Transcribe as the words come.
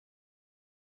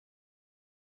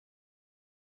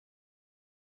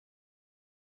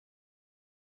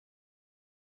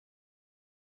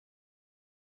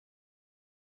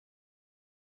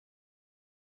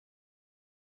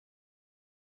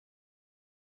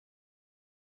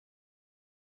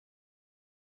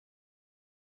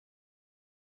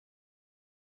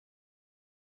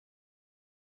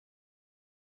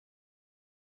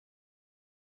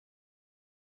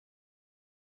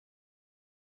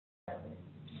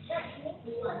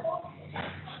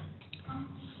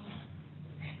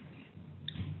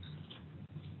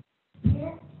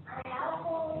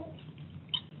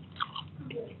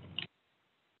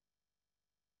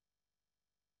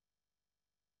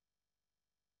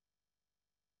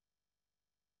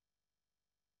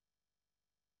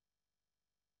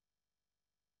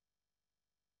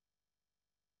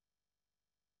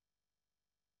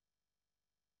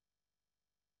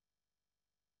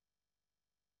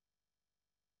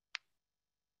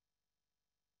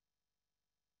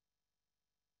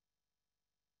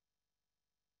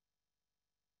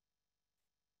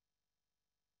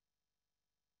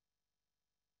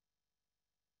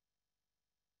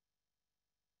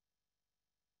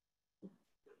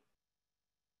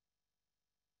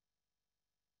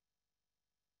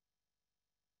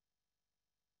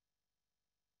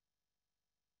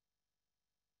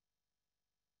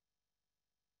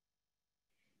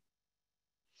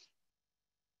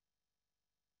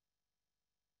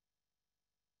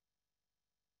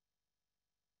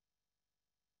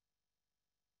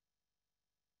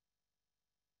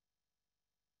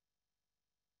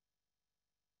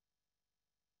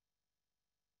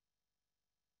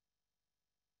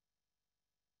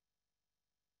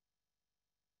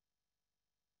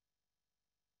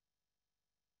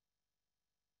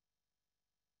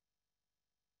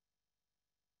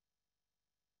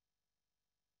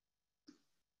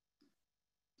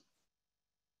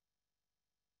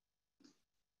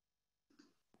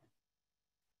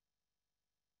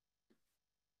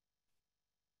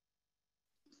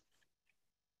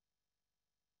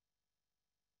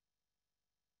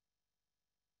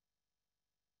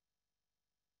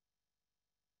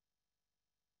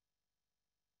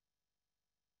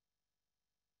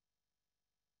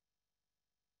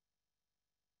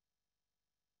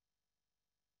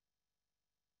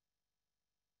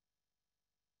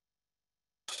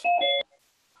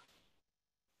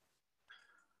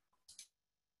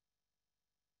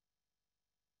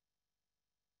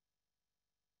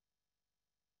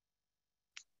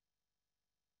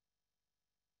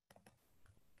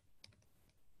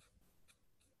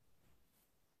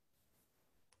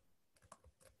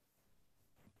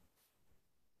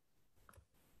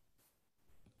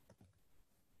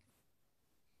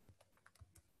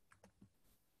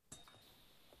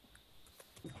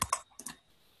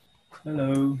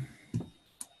Hello.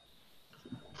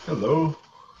 Hello.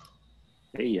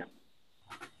 Hey.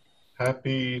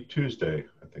 Happy Tuesday,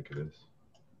 I think it is.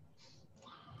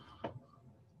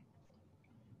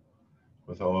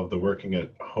 With all of the working at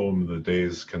home, the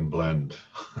days can blend.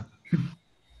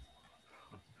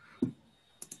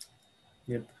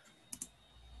 Yep.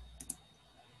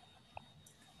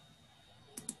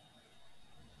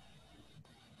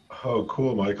 Oh,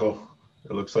 cool, Michael.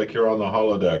 It looks like you're on the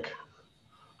holodeck.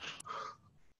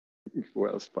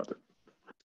 Well spotted.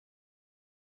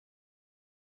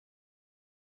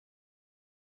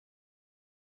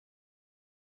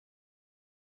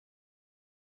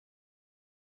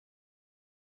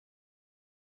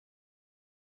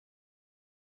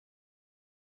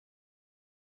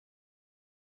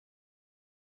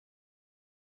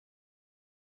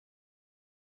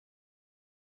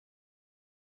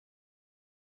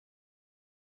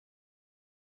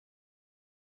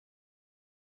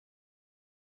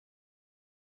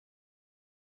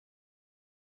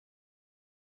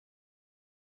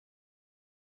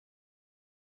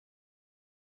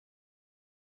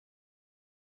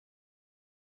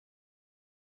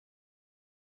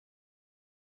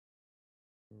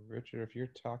 Richard, if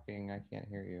you're talking, I can't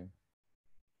hear you.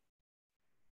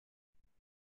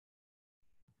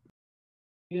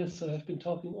 Yes, I've been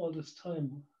talking all this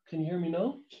time. Can you hear me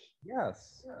now?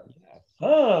 Yes.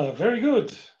 Ah, very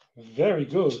good. Very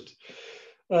good.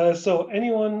 So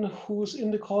anyone who's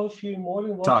in the call, feel more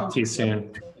than welcome. Talk to you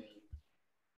soon.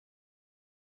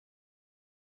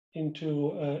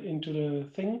 Into the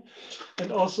thing, and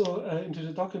also into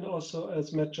the doc, and also,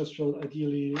 as Matt just showed,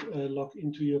 ideally log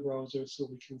into your browser so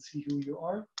we can see who you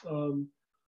are.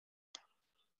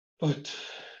 But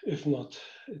if not,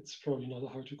 it's probably not a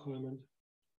hard requirement.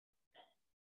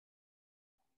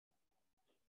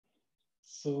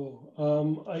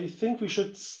 So I think we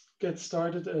should get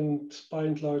started and by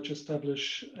and large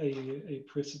establish a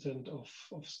precedent of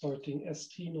starting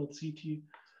ST, not CT,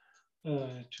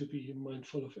 to be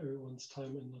mindful of everyone's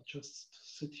time and not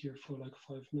just sit here for like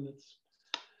 5 minutes.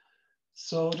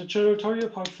 So the territorial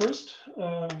part first.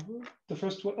 The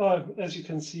first one, as you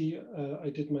can see, I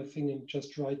did my thing and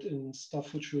just write in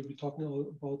stuff which we'll be talking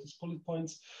about as bullet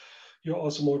points. You're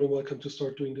also more than welcome to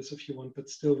start doing this if you want, but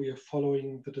still we are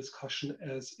following the discussion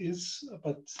as is,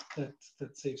 but that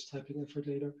saves typing effort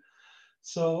later.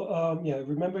 So yeah,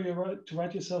 remember to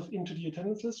write yourself into the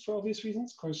attendance list for obvious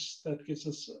reasons. Of course, that gives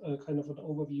us a kind of an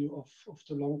overview of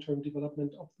the long-term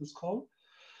development of this call.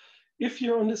 If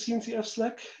you're on the CNCF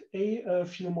Slack,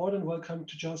 feel more than welcome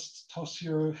to just toss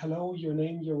your hello, your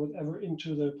name, your whatever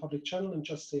into the public channel and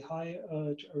just say hi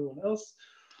to everyone else.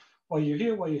 Why you're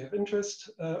here, why you have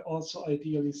interest. Also,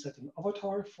 ideally set an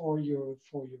avatar for your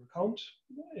account.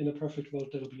 In a perfect world,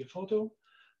 that'll be a photo.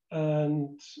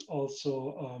 And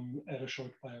also add a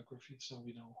short biography so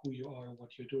we know who you are,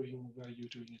 what you're doing, where you're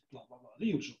doing it, blah, blah, blah, the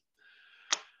usual.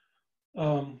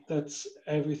 That's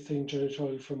everything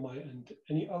janitorial from my end.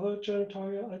 Any other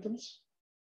janitorial items?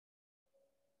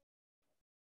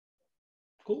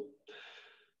 Cool.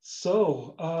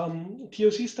 So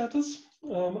TOC status.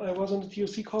 I was on the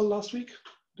TOC call last week.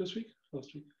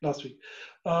 Last week.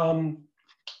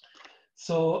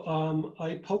 So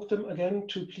I poked them again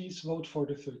to please vote for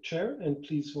the third chair and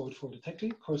please vote for the tech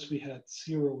lead. Of course, we had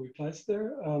 0 replies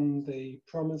there. They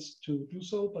promised to do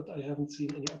so, but I haven't seen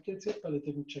any updates yet, but I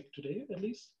didn't check today at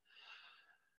least.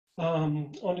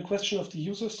 On the question of the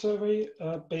user survey,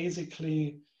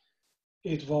 basically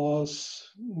it was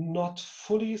not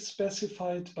fully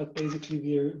specified, but basically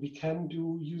we can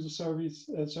do user surveys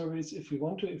if we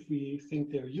want to, if we think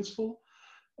they're useful.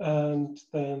 And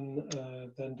then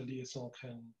the liaison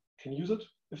can use it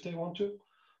if they want to,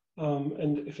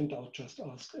 and if in doubt, just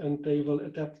ask. And they will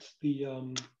adapt the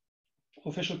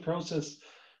official process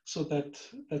so that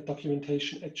that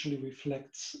documentation actually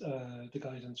reflects the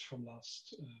guidance from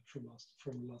last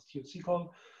TOC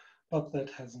call, but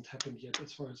that hasn't happened yet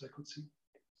as far as I could see.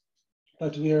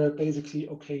 But we are basically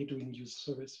okay doing user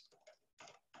surveys.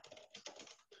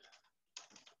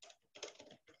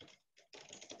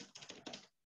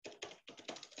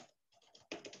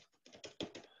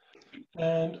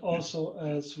 And also,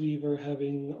 as we were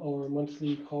having our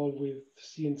monthly call with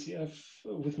CNCF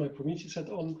with my Prometheus hat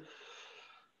on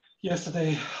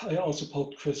yesterday, I also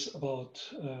poked Chris about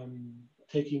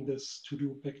taking this to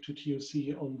do back to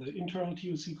TOC on the internal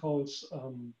TOC calls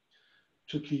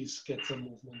to please get some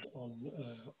movement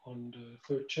on the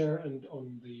third chair and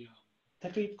on the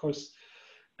tech lead. Of course,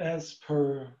 as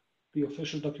per the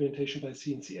official documentation by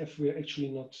CNCF, we're actually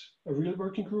not a real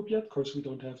working group yet. Of course, we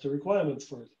don't have the requirements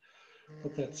for it.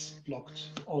 But that's blocked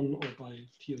on or by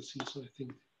TOC, so I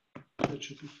think that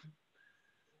should be fine.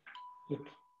 Good.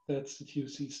 That's the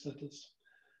TUC status.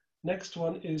 Next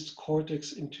one is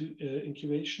Cortex into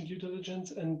incubation due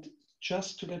diligence. And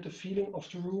just to get a feeling of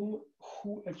the room,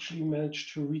 who actually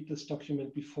managed to read this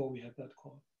document before we had that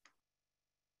call?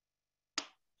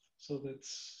 So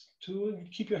that's 2.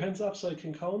 Keep your hands up so I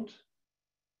can count.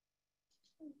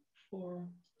 4.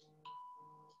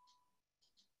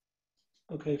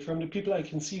 Okay, from the people I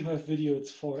can see who have video,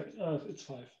 it's 4. It's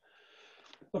 5.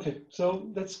 Okay, so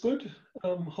that's good.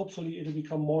 Hopefully it'll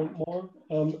become more and more.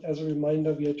 As a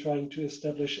reminder, we are trying to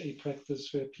establish a practice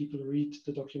where people read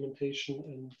the documentation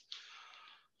and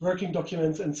working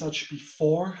documents and such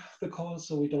before the call,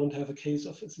 so we don't have a case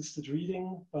of assisted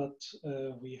reading, but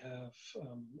we have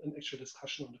an actual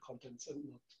discussion on the contents and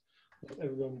not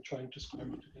everyone trying to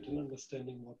scramble to get an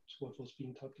understanding what was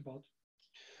being talked about.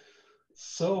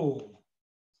 So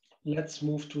let's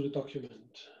move to the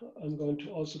document. I'm going to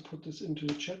also put this into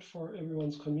the chat for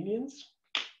everyone's convenience.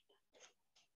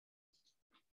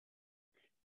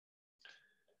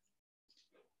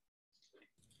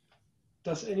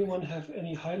 Does anyone have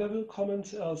any high-level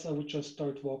comments? Else I would just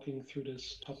start walking through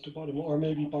this top to bottom. Or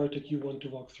maybe Bartek, you want to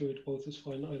walk through it. Both is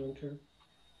fine. I don't care.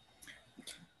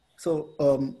 So,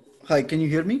 hi, can you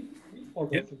hear me? Or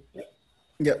both. Yeah.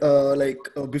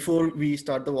 Yeah, before we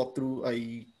start the walkthrough,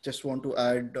 I just want to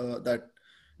add that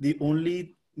the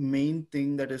only main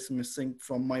thing that is missing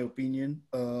from my opinion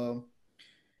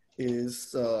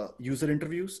is user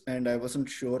interviews. And I wasn't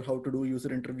sure how to do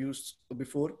user interviews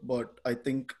before, but I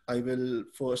think I will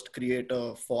first create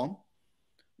a form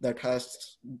that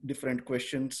has different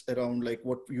questions around like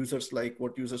what users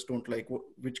don't like,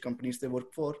 which companies they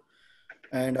work for.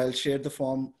 And I'll share the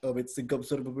form with SIG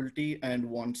Observability. And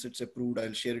once it's approved,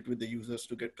 I'll share it with the users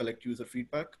to collect user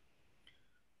feedback.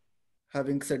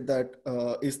 Having said that,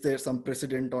 is there some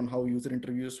precedent on how user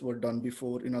interviews were done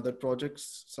before in other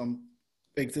projects? Some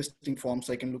existing forms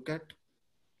I can look at?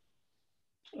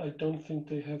 I don't think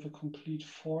they have a complete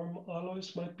form.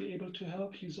 Alois might be able to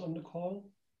help. He's on the call.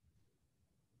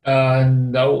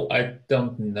 No, I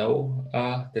don't know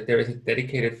that there is a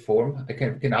dedicated form. I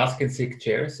can ask in SIG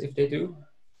chairs if they do,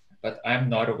 but I'm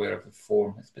not aware of a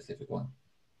form, a specific one.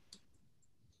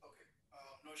 Okay,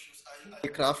 no issues. I'll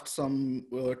craft some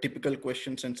typical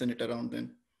questions and send it around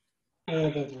then. Yeah,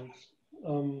 that works.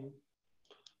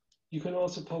 You can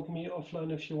also poke me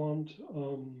offline if you want,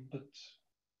 but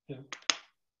yeah.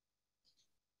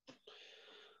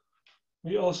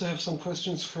 We also have some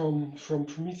questions from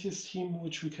Prometheus team,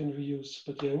 which we can reuse.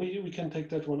 But yeah, we can take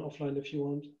that one offline if you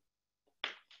want.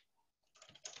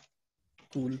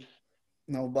 Cool.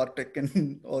 Now Bartek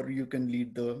can, or you can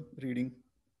lead the reading.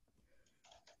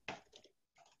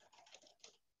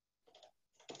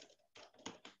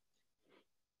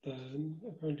 Then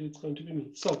apparently it's going to be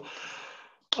me. So,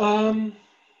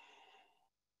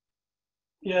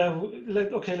 yeah,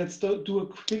 let's do a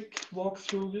quick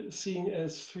walkthrough, seeing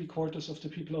as 3/4 of the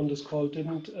people on this call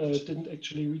didn't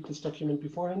actually read this document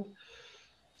beforehand.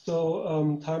 So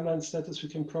timeline status we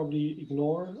can probably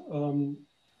ignore.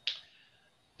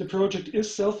 The project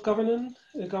is self-governing,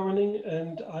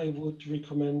 and I would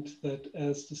recommend that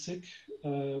as the SIG,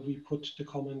 we put the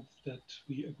comment that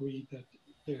we agree that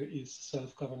there is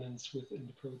self-governance within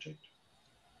the project.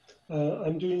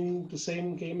 I'm doing the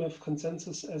same game of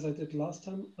consensus as I did last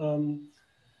time.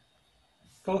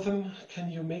 Gautam,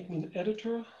 can you make me an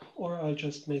editor, or I'll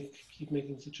just keep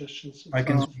making suggestions? I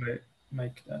can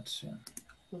make that, yeah.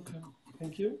 Okay,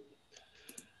 thank you.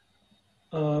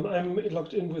 I'm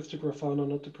logged in with the Grafana,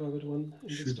 not the private one.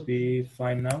 Should be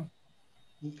fine now.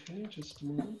 Okay, just a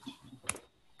moment.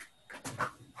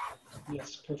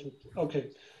 Yes, perfect.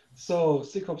 Okay, so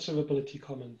SIG observability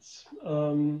comments.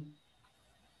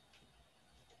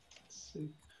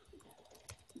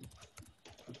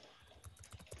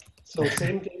 So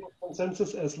same game of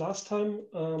consensus as last time.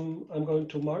 I'm going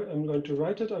to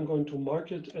write it. I'm going to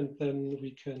mark it, and then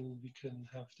we can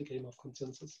have the game of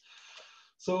consensus.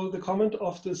 So the comment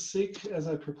of the SIG, as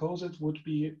I propose it, would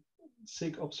be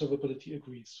SIG observability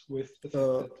agrees with the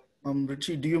fact that.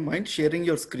 Richie, do you mind sharing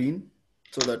your screen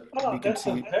so that we can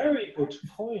see it? That's a very good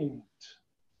point.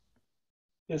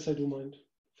 Yes, I do mind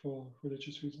for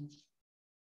religious reasons.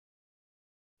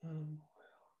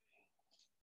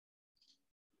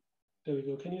 There we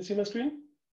go. Can you see my screen?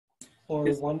 Or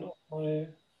yes. One of my,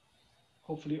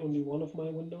 hopefully only one of my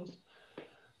windows.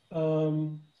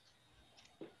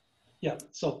 Yeah,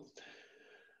 so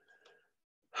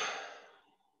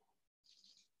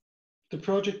the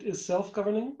project is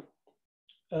self-governing,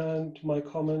 and my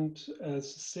comment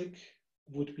as SIG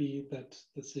would be that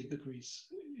the SIG agrees.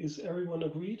 Is everyone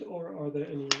agreed, or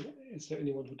is there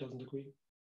anyone who doesn't agree?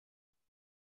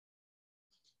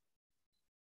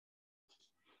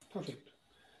 Perfect.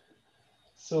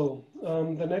 So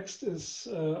the next is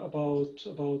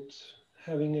about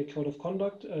having a code of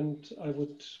conduct, and I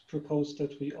would propose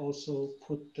that we also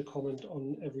put the comment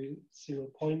on every single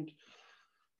point.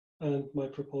 And my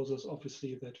proposal is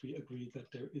obviously that we agree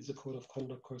that there is a code of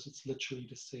conduct, because it's literally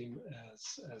the same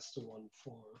as the one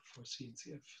for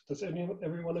CNCF. Does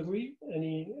everyone agree?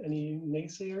 Any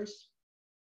naysayers?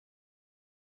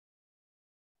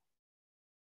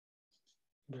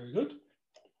 Very good.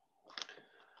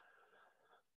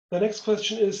 The next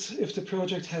question is if the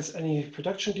project has any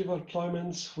production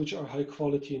deployments which are high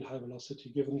quality and high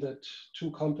velocity, given that two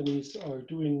companies are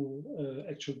doing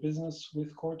actual business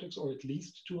with Cortex, or at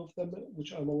least two of them,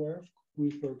 which I'm aware of,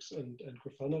 Weaveworks and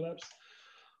Grafana Labs.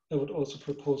 I would also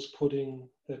propose putting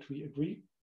that we agree.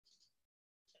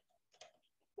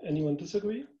 Anyone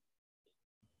disagree?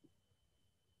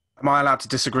 Am I allowed to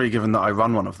disagree given that I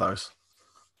run one of those?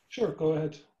 Sure, go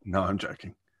ahead. No, I'm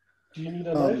joking. Do you need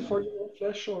a knife for your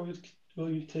flesh, or will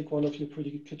you take one of your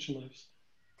pretty kitchen knives?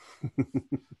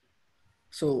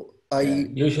 So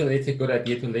usually it's a good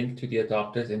idea to link to the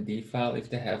adopters in D file if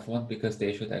they have one, because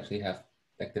they should actually have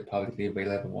like the publicly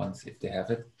available ones if they have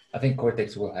it. I think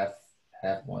Cortex will have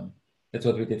one. That's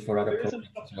what we did for other projects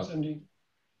as well.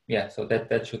 Yeah, so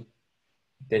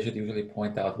they should usually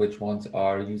point out which ones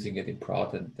are using it in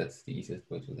prod, and that's the easiest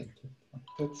way to link to it.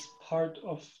 That's part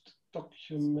of the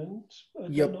document.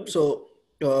 Yep. So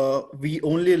we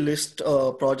only list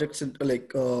projects in like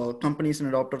companies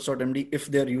in adopters.md if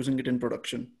they're using it in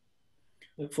production.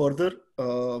 Yep. Further,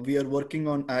 we are working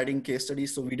on adding case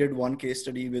studies. So we did one case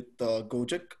study with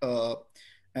Gojek,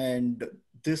 and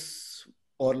this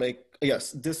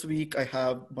week I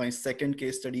have my second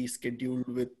case study scheduled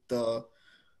with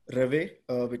Rewe,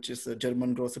 which is a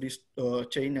German grocery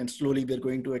chain, and slowly we're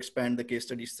going to expand the case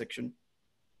studies section.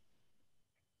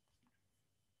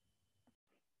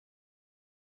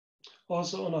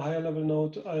 Also, on a higher level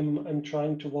note, I'm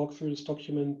trying to walk through this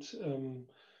document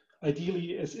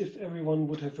ideally as if everyone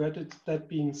would have read it. That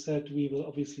being said, we will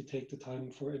obviously take the time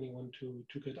for anyone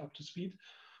to get up to speed.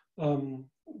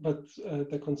 But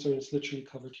the concern is literally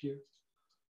covered here.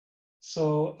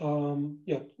 So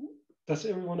yeah, does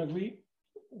everyone agree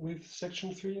with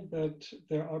section 3 that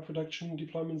there are production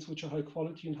deployments which are high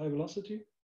quality and high velocity?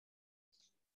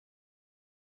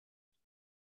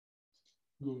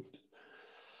 Good.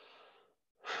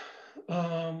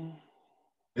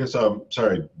 Yes,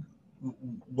 sorry.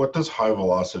 What does high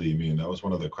velocity mean? That was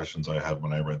one of the questions I had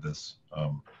when I read this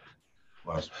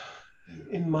last.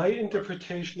 In my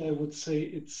interpretation, I would say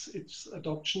it's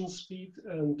adoption speed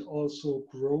and also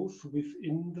growth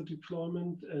within the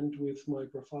deployment. And with my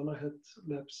Grafana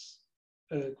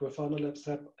Labs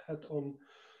hat on,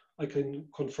 I can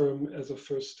confirm as a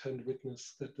first-hand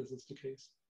witness that this is the case.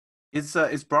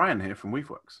 Is Brian here from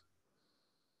Weaveworks?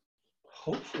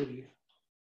 Hopefully.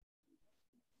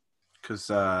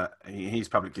 Because he's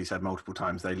publicly said multiple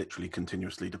times they literally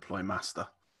continuously deploy master.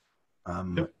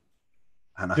 Yep.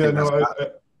 And I think that's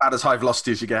about as high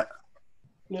velocity as you get.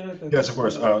 Yeah, yes, of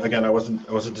course. Again, I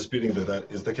wasn't disputing that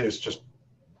is the case. Just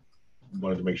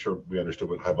wanted to make sure we understood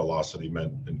what high velocity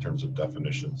meant in terms of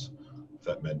definitions. If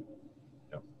that meant,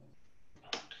 yeah.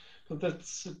 But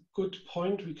that's a good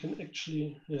point. We can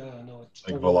actually, it's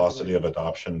like velocity of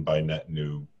adoption by net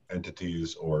new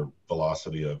entities, or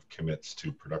velocity of commits to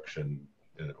production,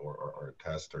 or a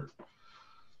test, or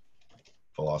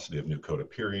velocity of new code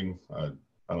appearing. I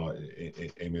don't know,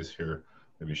 Amy's here.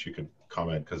 Maybe she could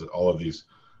comment, because all of these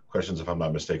questions, if I'm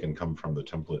not mistaken, come from the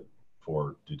template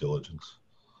for due diligence.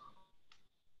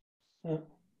 Yeah.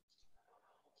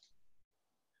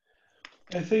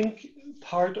 I think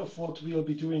part of what we'll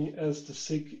be doing as the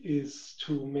SIG is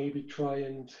to maybe try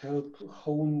and help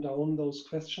hone down those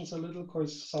questions a little,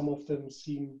 because some of them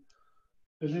seem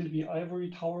a little bit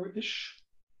ivory tower-ish,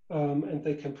 and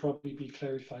they can probably be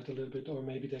clarified a little bit, or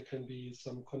maybe there can be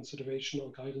some consideration or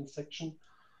guidance section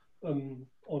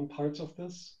on parts of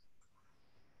this.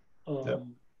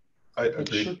 I it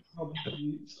agree. should probably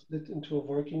be split into a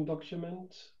working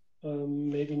document.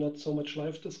 Maybe not so much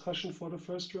live discussion for the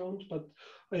first round, but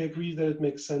I agree that it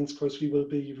makes sense, because we will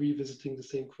be revisiting the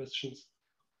same questions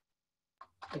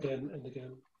again and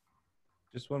again.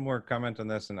 Just one more comment on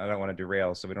this, and I don't want to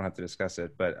derail, so we don't have to discuss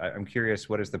it, but I'm curious,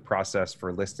 what is the process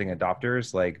for listing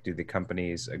adopters? Like, do the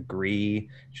companies agree?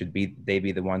 Should they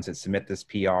be the ones that submit this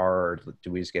PR, or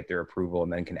do we just get their approval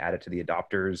and then can add it to the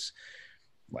adopters?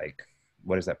 Like,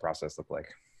 what does that process look like?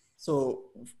 So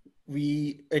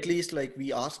we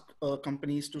ask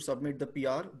companies to submit the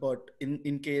PR, but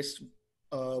in case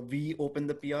we open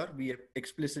the PR, we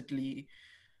explicitly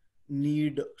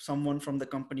need someone from the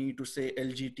company to say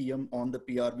LGTM on the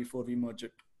PR before we merge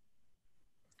it.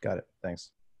 Got it.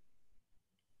 Thanks.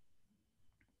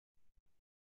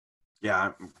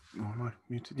 Yeah, am I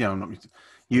muted? Yeah, I'm not muted.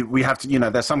 We have to,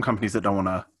 there's some companies that don't want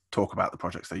to talk about the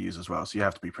projects they use as well, so you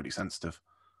have to be pretty sensitive.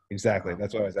 Exactly.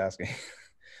 That's what I was asking.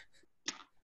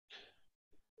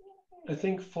 I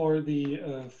think for the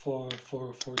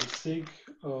SIG,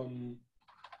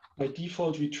 by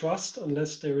default we trust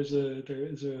unless there is a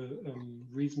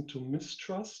reason to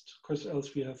mistrust, because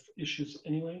else we have issues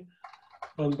anyway.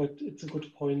 But it's a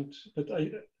good point. But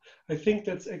I think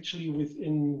that's actually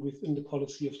within the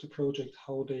policy of the project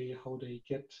how they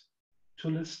get to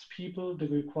list people. The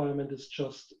requirement is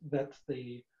just that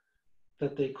they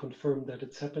confirm that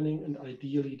it's happening, and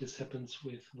ideally this happens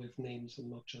with names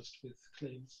and not just with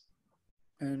claims.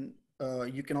 And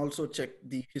you can also check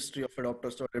the history of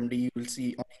adopters.md. You will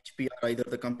see on each PR either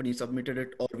the company submitted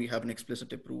it or we have an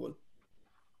explicit approval.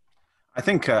 I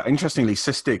think, interestingly,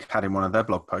 SysDig had in one of their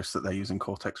blog posts that they're using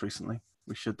Cortex recently.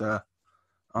 We should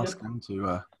ask them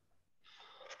to...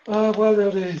 Well, no,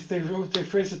 they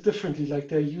phrase it differently, like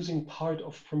they're using part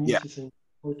of Prometheus in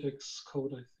Cortex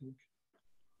code, I think.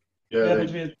 Yeah,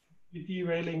 but we're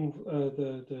derailing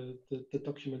the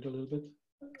document a little bit.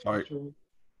 Sorry.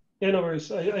 Yeah, no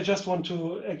worries. I just want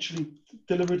to actually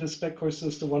deliver the spec course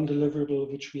as the one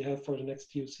deliverable which we have for the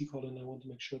next TOC call, and I want to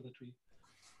make sure that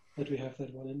we have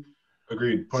that one in.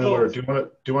 Agreed. Point of order. Do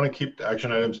you want to keep the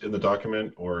action items in the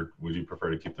document, or would you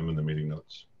prefer to keep them in the meeting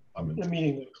notes? The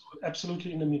meeting notes,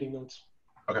 absolutely in the meeting notes.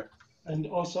 Okay. And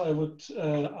also, I would,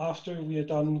 after we are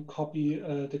done, copy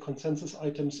the consensus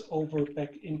items over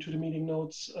back into the meeting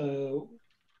notes.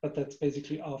 But that's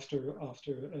basically after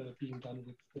being done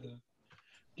with the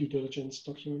due diligence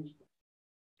document.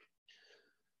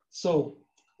 So,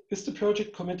 is the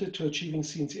project committed to achieving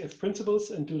CNCF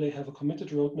principles, and do they have a committed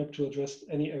roadmap to address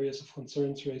any areas of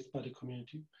concerns raised by the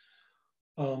community?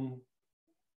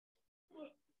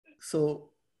 So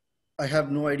I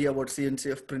have no idea what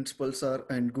CNCF principles are,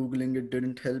 and Googling it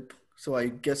didn't help. So I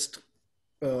guessed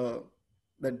that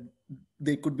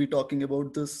they could be talking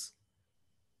about this.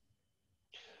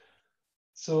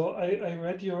 So I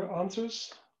read your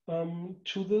answers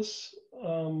to this,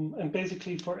 and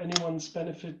basically for anyone's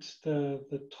benefit,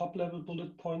 the top level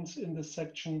bullet points in this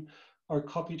section are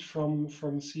copied from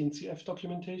CNCF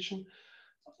documentation.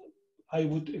 I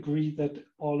would agree that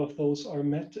all of those are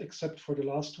met except for the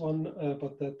last one,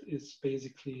 but that is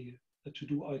basically a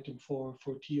to-do item for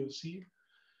TOC.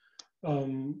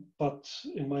 But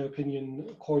in my opinion,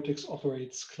 Cortex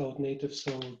operates cloud native,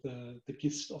 so the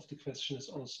gist of the question is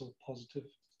also positive,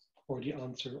 or the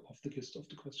answer of the gist of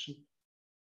the question.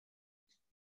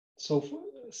 So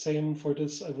same for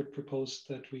this, I would propose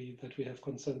that we have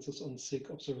consensus on SIG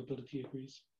observability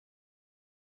agrees.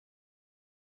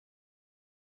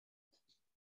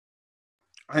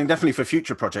 I think definitely for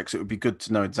future projects, it would be good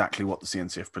to know exactly what the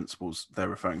CNCF principles they're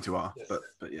referring to are. Yes.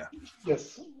 But yeah.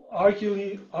 Yes,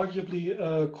 arguably,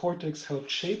 Cortex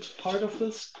helped shape part of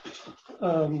this.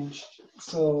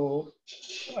 So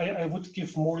I would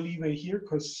give more leeway here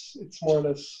because it's more or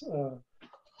less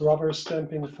rubber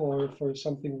stamping for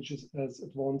something which is as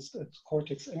advanced as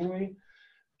Cortex anyway.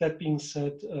 That being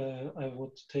said, I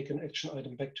would take an action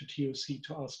item back to TOC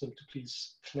to ask them to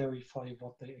please clarify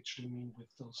what they actually mean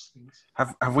with those things.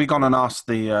 Have we gone and asked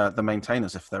the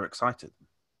maintainers if they're excited?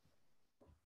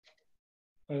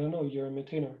 I don't know. You're a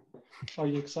maintainer. Are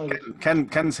you excited?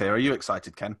 Ken's here. Are you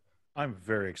excited, Ken? I'm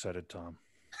very excited, Tom.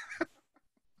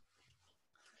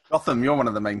 Gotham, you're one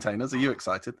of the maintainers. Are you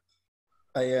excited?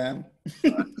 I am.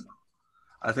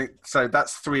 I think so.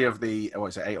 That's 3 of the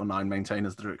 8 or 9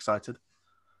 maintainers that are excited.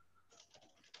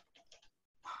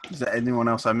 Is there anyone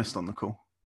else I missed on the call?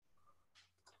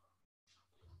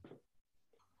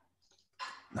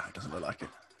 No, it doesn't look like it.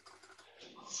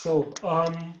 So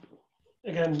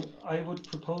again, I would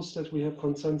propose that we have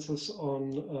consensus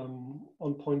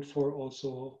on point 4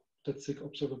 also, that SIG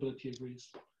observability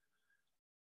agrees.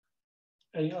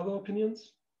 Any other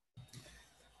opinions?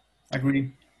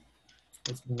 Agree.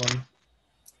 Let's move on.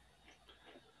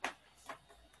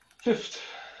 5th,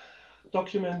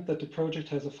 document that the project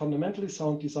has a fundamentally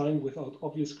sound design without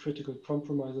obvious critical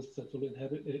compromises that will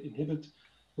inhibit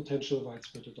potential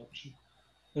widespread adoption.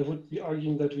 I would be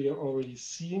arguing that we are already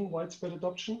seeing widespread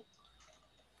adoption.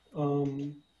 For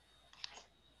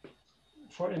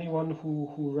anyone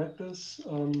who read this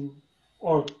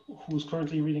or who's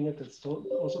currently reading it, that's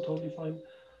also totally fine.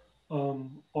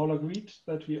 All agreed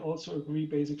that we also agree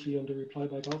basically on the reply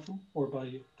by Gotham or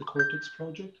by the Cortex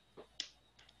project.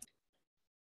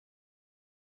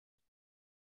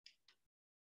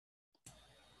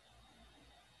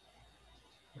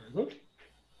 Good.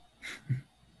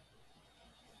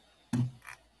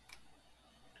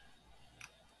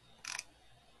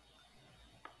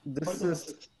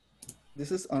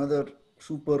 This is another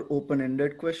super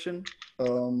open-ended question.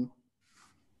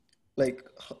 Like,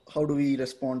 how do we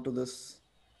respond to this?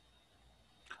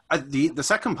 The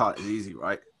second part is easy,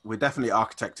 right? We're definitely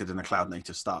architected in a cloud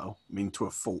native style. I mean, to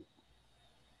a fault.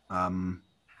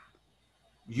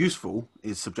 Useful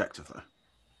is subjective, though.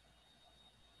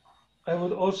 I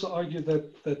would also argue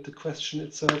that the question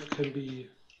itself can be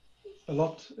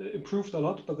improved a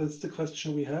lot, but that's the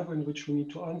question we have and which we need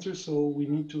to answer. So we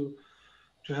need to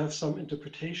have some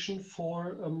interpretation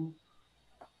for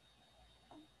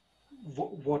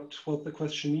what the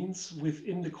question means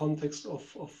within the context of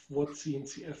what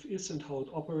CNCF is and how it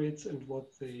operates and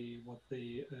what they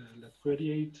let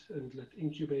radiate and let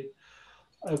incubate.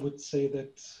 I would say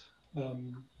that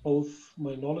both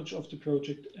my knowledge of the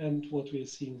project and what we are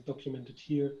seeing documented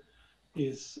here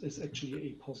is actually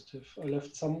a positive. I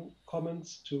left some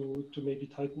comments to maybe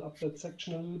tighten up that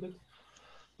section a little bit,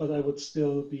 but I would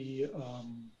still be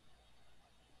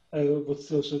I would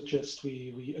still suggest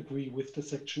we agree with the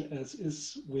section as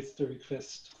is, with the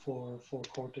request for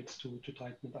Cortex to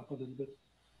tighten it up a little bit.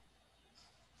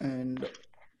 And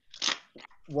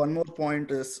one more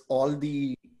point is all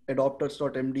the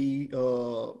adopters.md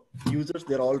users,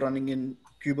 they're all running in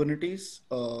Kubernetes.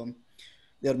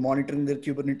 They're monitoring their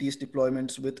Kubernetes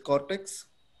deployments with Cortex.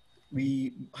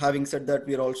 Having said that,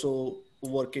 we are also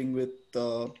working with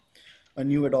a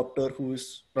new adopter who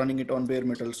is running it on bare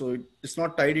metal. So it's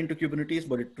not tied into Kubernetes,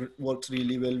 but it works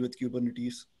really well with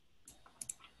Kubernetes.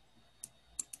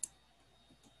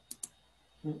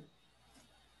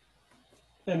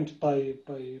 And by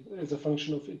as a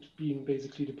function of it being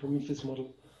basically the Prometheus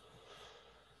model,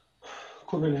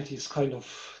 Kubernetes kind of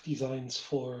designs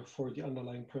for the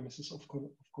underlying premises of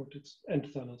Cortex and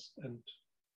Thanos and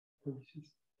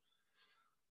Prometheus.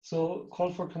 So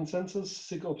call for consensus.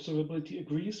 SIG Observability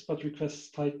agrees, but requests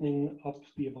tightening up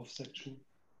the above section.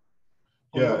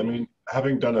 Yeah, I mean,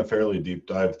 having done a fairly deep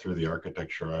dive through the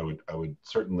architecture, I would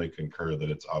certainly concur that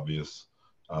it's obvious,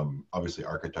 obviously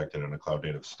architected in a cloud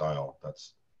native style.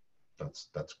 That's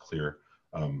clear.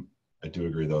 I do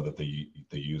agree though that the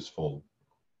useful,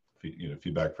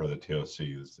 feedback for the TOC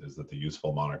is that the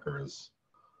useful moniker is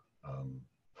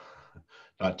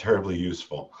not terribly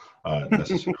useful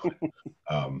necessarily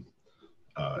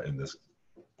in this,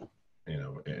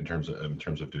 in terms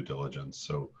of due diligence.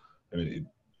 So, I mean,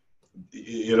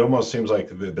 it almost seems like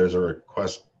there's a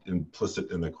request implicit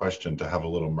in the question to have a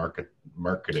little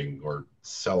marketing or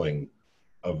selling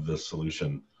of the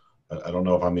solution. I don't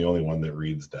know if I'm the only one that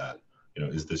reads that.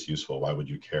 Is this useful? Why would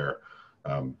you care?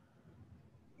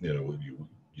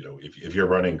 If you're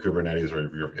running Kubernetes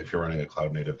or if you're running a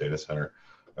cloud native data center,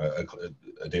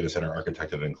 a data center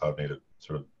architected in cloud native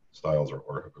sort of styles,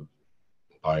 or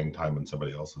buying time in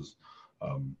somebody else's,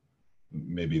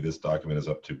 maybe this document is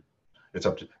it's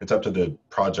up to the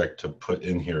project to put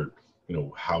in here,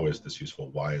 how is this useful?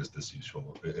 Why is this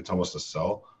useful? It's almost a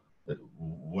sell.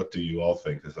 What do you all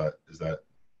think? Is that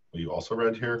what you also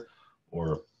read here,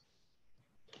 or?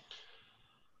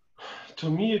 To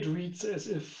me, it reads as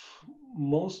if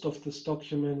most of this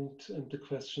document and the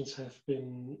questions have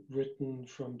been written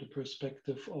from the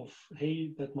perspective of,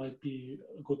 hey, that might be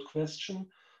a good question,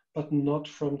 but not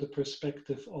from the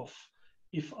perspective of,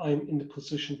 if I'm in the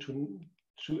position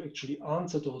to actually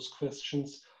answer those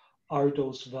questions, are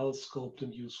those well scoped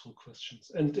and useful questions?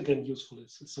 And again, useful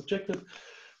is subjective,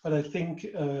 but I think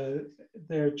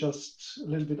they're just a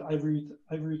little bit ivory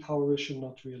towerish and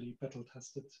not really battle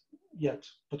tested yet,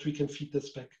 but we can feed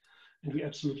this back, and we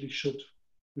absolutely should.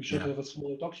 We should have a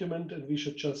small document, and we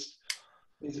should just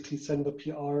basically send a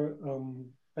PR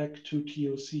back to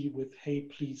TOC with, hey,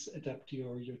 please adapt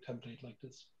your template like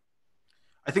this.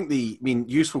 I think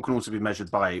useful can also be measured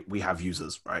by, we have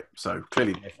users, right? So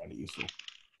clearly they find it useful.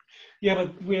 Yeah,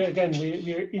 but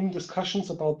we're in discussions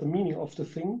about the meaning of the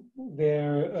thing.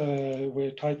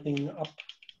 We're tightening up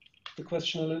the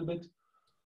question a little bit,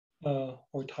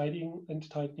 or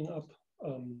tightening up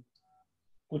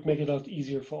would make it a lot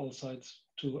easier for all sides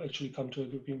to actually come to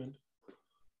an agreement.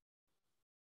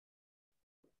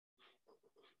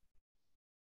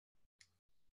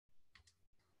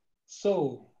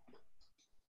 So,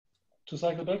 to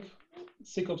cycle back,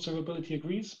 SIG Observability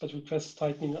agrees, but requests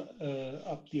tightening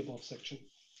up the above section.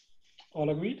 All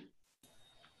agreed?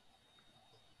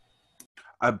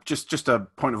 Just a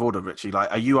point of order, Richie.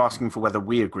 Are you asking for whether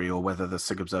we agree or whether the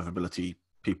SIG Observability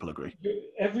people agree?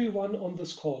 Everyone on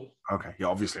this call. Okay, yeah,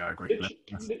 obviously I agree.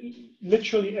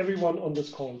 Literally everyone on this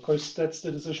call, because that's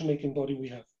the decision-making body we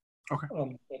have. Okay.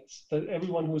 That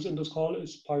everyone who is in this call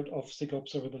is part of SIG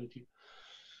Observability,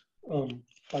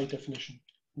 by definition,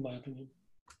 in my opinion.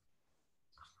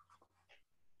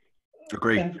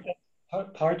 Agree. And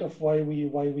part of why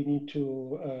we need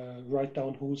to write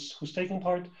down who's taking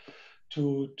part,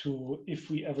 to if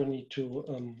we ever need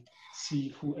to see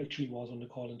who actually was on the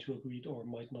call and who agreed or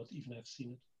might not even have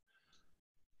seen it.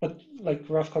 But like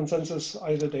rough consensus,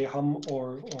 either they hum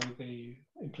or they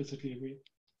implicitly agree.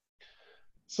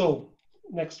 So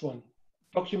next one,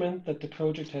 document that the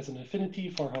project has an affinity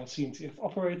for how CNCF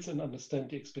operates and understand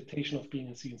the expectation of being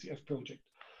a CNCF project.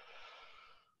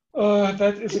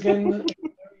 That is again a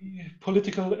very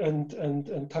political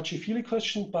and touchy-feely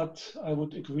question, but I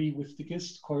would agree with the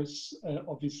gist. Of course,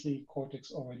 obviously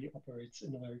Cortex already operates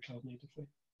in a very cloud-native way.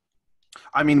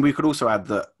 I mean, we could also add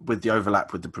that with the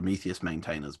overlap with the Prometheus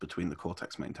maintainers between the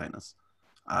Cortex maintainers,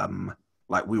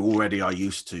 like we already are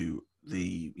used to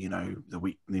the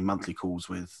monthly calls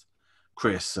with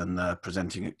Chris and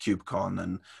presenting at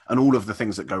KubeCon and all of the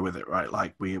things that go with it, right?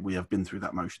 Like we have been through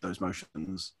those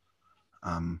motions,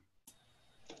 and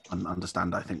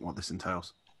understand, I think, what this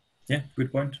entails. Yeah,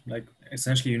 good point. Like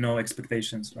essentially,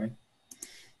 expectations, right?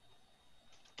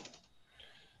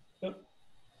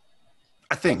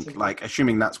 I think, like,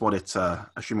 assuming that's what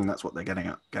they're getting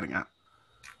at.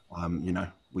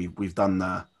 We've done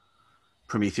the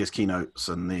Prometheus keynotes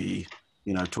and the,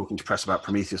 talking to press about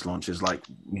Prometheus launches, like,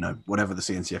 whatever the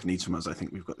CNCF needs from us, I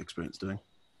think we've got the experience doing.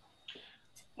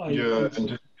 Yeah, and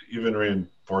to even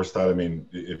reinforce that, I mean,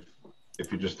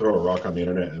 if you just throw a rock on the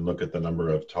internet and look at the number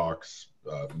of talks,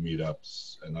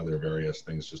 meetups, and other various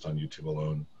things just on YouTube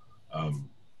alone,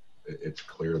 it's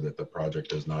clear that the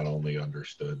project has not only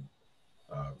understood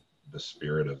the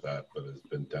spirit of that, but has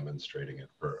been demonstrating it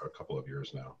for a couple of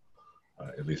years now,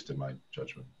 at least in my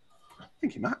judgment.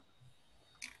 Thank you, Matt.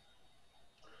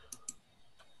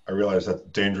 I realize that's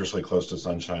dangerously close to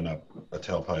sunshine up a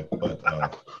tailpipe, but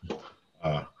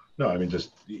no, I mean,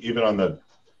 just even on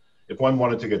if one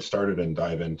wanted to get started and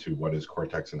dive into what is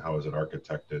Cortex and how is it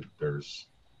architected, there's,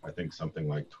 I think, something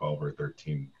like 12 or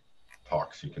 13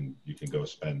 talks you can go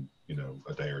spend,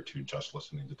 a day or two just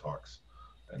listening to talks,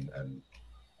 and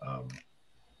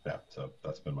yeah, so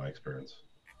that's been my experience.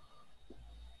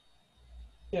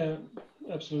 Yeah,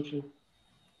 absolutely.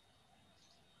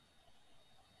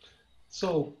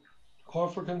 So, call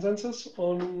for consensus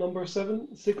on number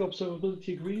 7. SIG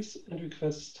Observability agrees and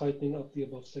requests tightening up the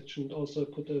above section. And also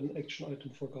put an action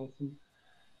item for Gautam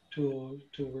to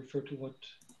refer to what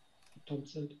Tom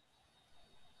said.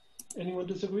 Anyone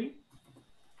disagree?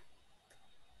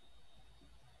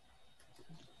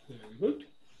 Very good.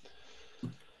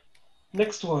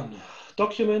 Next one,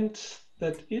 document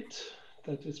that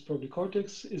that is probably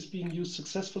Cortex, is being used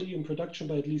successfully in production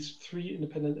by at least 3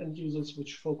 independent end users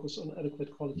which focus on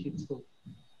adequate quality and scope.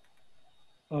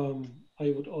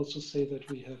 I would also say that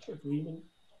we have agreement.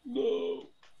 No.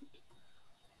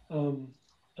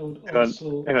 I would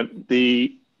also... Hang on.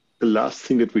 The last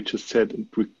thing that we just said, it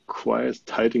requires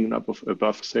tightening up of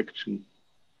above section.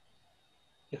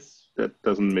 Yes. That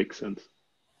doesn't make sense.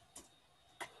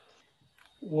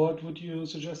 What would you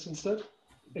suggest instead?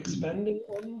 Expanding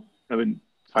on? I mean,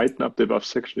 tighten up the above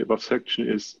section. The above section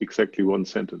is exactly one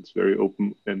sentence, very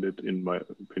open-ended, in my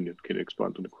opinion. Can you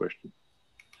expand on the question?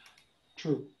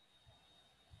 True.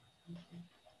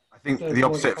 I think the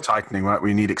opposite of tightening, right?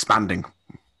 We need expanding.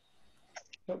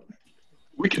 Yep.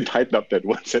 We can tighten up that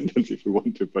one sentence if we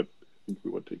want to, but if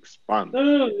we want to expand.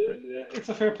 No, it's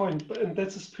a fair point. And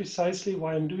that's precisely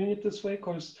why I'm doing it this way,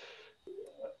 because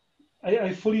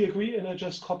I fully agree, and I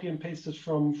just copy and paste it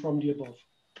from the above.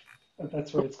 And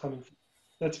that's where it's coming from.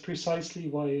 That's precisely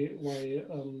why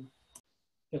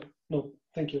yeah, no,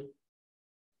 thank you.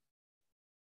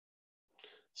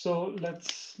 So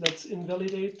let's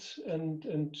invalidate and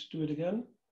do it again.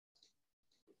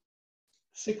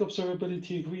 SIG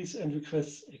Observability agrees and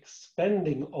requests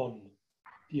expanding on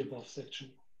the above section.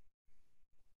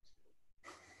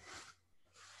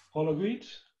 All agreed?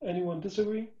 Anyone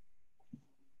disagree?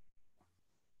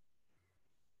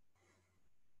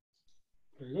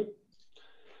 Very good.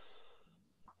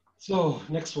 So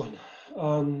next one.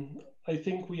 I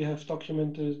think we have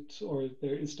documented, or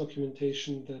there is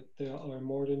documentation that there are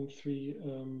more than 3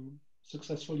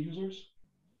 successful users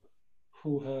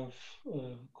who have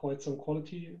quite some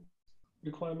quality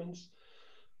requirements.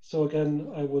 So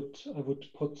again, I would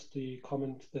put the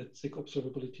comment that SIG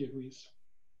Observability agrees.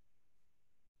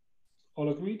 All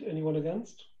agreed? Anyone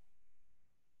against?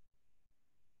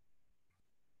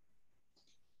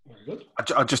 Very good.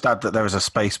 I'll just add that there is a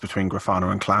space between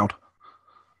Grafana and Cloud.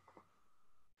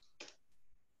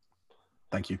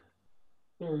 Thank you.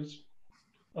 No worries.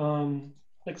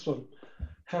 Next one.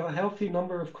 Have a healthy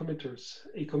number of committers.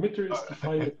 A committer is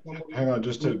defined as someone. Hang on,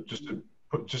 just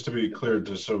to be clear,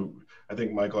 just so I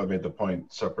think Michael, I made the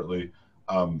point separately.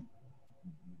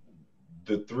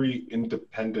 The 3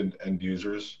 independent end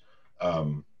users,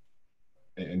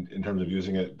 in terms of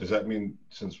using it, does that mean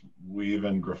since Weave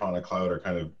and Grafana Cloud are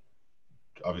kind of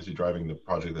obviously driving the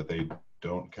project that they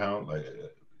don't count, like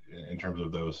in terms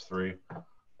of those 3?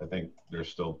 I think there's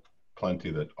still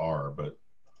plenty that are, but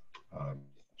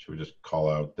should we just call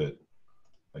out that,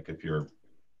 like, if you're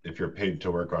paid to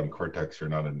work on Cortex, you're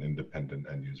not an independent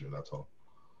end user? That's all.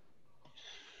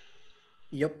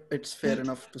 Yep, it's fair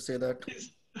enough to say that.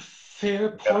 Fair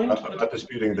point. Yeah, I'm not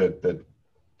disputing that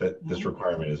this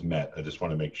requirement is met. I just want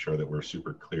to make sure that we're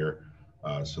super clear,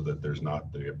 so that there's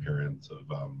not the appearance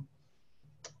of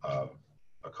a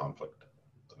conflict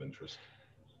of interest.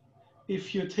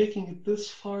 If you're taking it this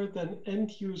far, then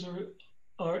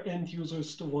are end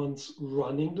users the ones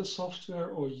running the software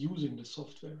or using the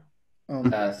software?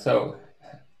 So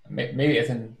maybe as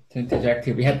an interject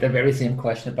here, we had the very same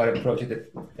question about a project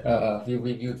that we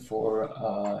reviewed for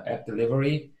app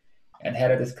delivery and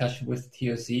had a discussion with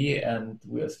TOC, and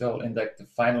we are still in like the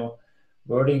final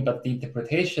wording, but the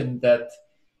interpretation that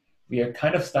we are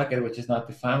kind of stuck at, which is not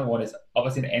the final one, is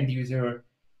obviously an end user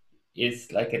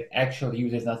is like an actual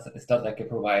user, it's not like a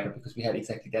provider, because we had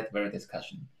exactly that very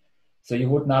discussion. So you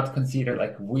would not consider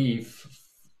like Weave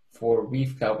for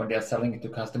Weave Cloud when they're selling it to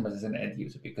customers as an end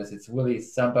user, because it's really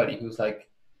somebody who's like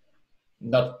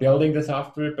not building the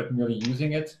software, but merely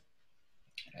using it.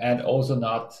 And also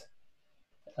not,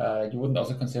 you wouldn't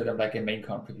also consider them like a main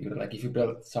contributor, like if you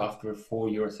build software for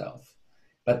yourself.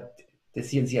 But the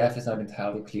CNCF is not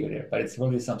entirely clear there, but it's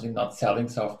really something not selling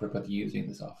software, but using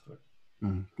the software.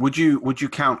 Mm. Would you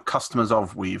count customers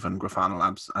of Weave and Grafana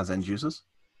Labs as end users?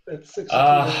 That's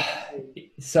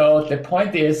exactly so the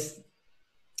point is,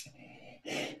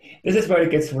 this is where it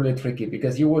gets really tricky,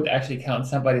 because you would actually count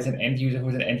somebody as an end user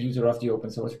who's an end user of the open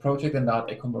source project and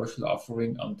not a commercial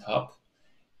offering on top.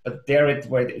 But there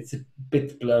it's a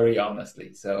bit blurry,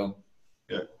 honestly. So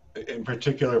yeah, in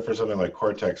particular for something like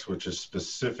Cortex, which is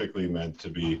specifically meant to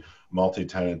be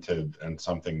multi-tenanted and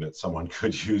something that someone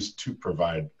could use to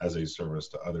provide as a service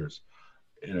to others,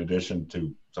 in addition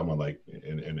to someone like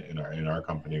in our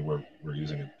company where we're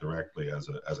using it directly as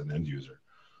an end user.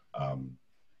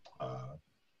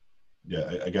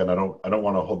 Yeah, again, I don't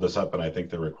want to hold this up, and I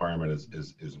think the requirement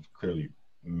is clearly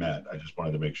met. I just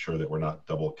wanted to make sure that we're not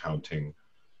double counting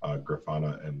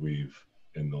Grafana and Weave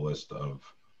in the list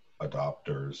of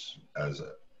adopters as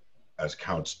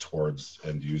counts towards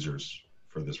end users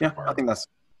for this requirement. I think that's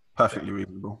perfectly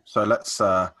reasonable. So let's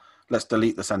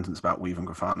delete the sentence about Weave and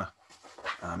Grafana,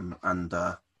 and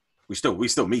we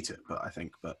still meet it, but I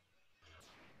think,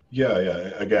 yeah.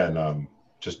 Again, I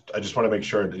just want to make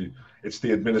sure it's the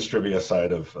administrivia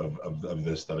side of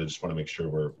this that I just want to make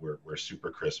sure we're super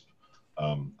crisp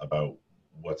about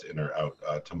what's in or out.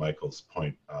 To Michael's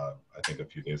point, I think a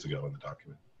few days ago in the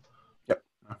document. Yep,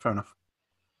 fair enough.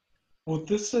 Would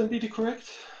this be the correct?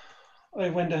 I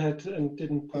went ahead and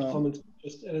didn't put comments,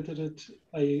 just edited it.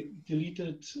 I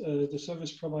deleted the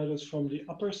service providers from the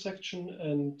upper section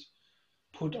and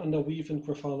put under Weave and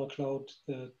Grafana Cloud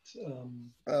that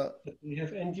we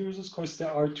have end users, because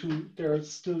there are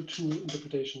still 2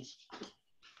 interpretations.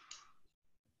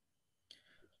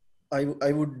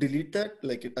 I would delete that.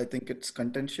 Like, I think it's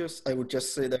contentious. I would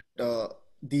just say that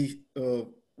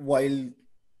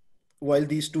while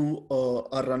these 2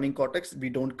 are running Cortex, we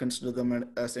don't consider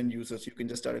them as end users. You can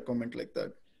just add a comment like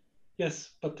that.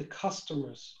 Yes, but the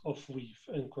customers of Weave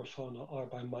and Grafana are,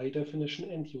 by my definition,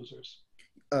 end users.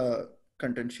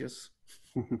 Contentious.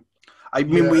 I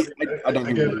mean, yeah, I don't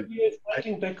think we are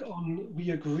fighting back on.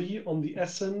 We agree on the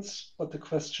essence, but the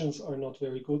questions are not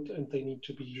very good, and they need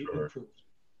to be improved.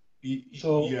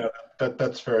 So yeah,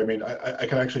 that's fair. I mean, I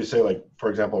can actually say, like, for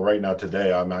example, right now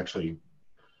today, I'm actually,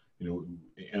 in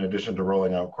addition to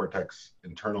rolling out Cortex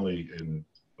internally in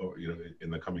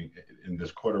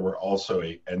this quarter, we're also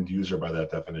a end user by that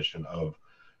definition of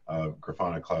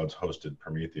Grafana Cloud's hosted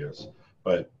Prometheus.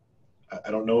 But I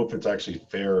don't know if it's actually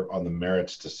fair on the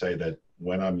merits to say that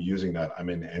when I'm using that, I'm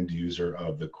an end user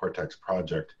of the Cortex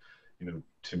project.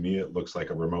 To me, it looks like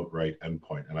a remote write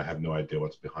endpoint, and I have no idea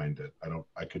what's behind it. I don't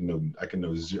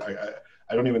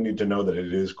even need to know that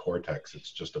it is Cortex.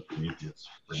 It's just a Prometheus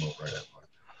remote write endpoint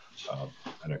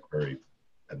and a query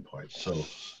endpoint. So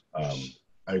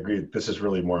I agree. This is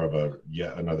really more of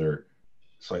yet another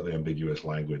slightly ambiguous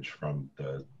language from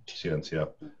the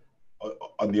CNCF.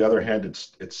 On the other hand,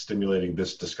 it's stimulating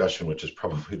this discussion, which is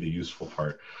probably the useful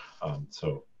part.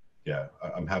 So yeah,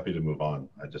 I'm happy to move on.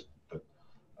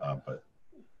 But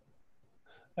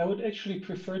I would actually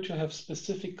prefer to have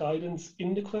specific guidance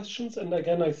in the questions. And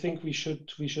again, I think we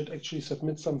should actually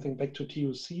submit something back to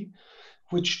TOC,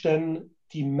 which then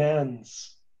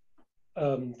demands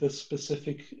the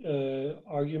specific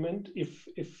argument if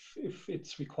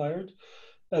it's required,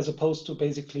 as opposed to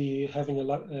basically having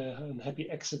a happy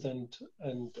accident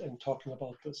and talking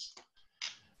about this.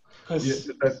 yeah,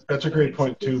 that's a great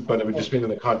point too. But I would just mean in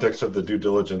the context of the due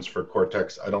diligence for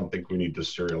Cortex, I don't think we need to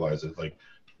serialize it. Like,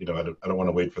 you know, I don't want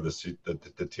to wait for the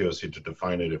TOC to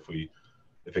define it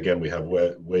if again we have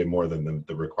way more than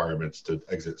the requirements to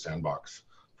exit sandbox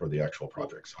for the actual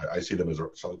projects. I see them as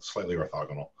slightly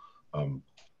orthogonal,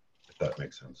 if that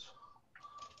makes sense.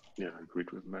 Yeah, I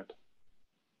agreed with Matt.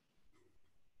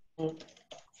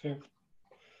 Fair.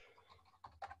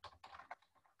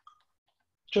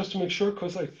 Just to make sure,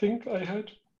 because I think I had,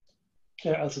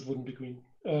 yeah, else it wouldn't be green.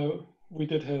 We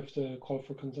did have the call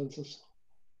for consensus.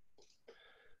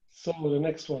 So the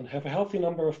next one, have a healthy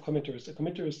number of committers. A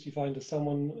committer is defined as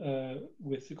someone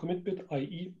with the commit bit,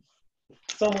 i.e.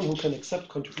 someone who can accept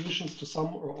contributions to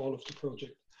some or all of the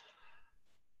project.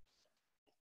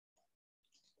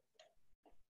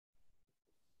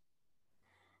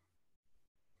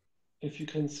 If you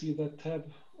can see that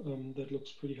tab, that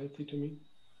looks pretty healthy to me.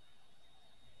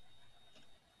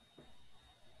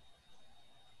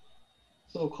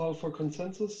 So call for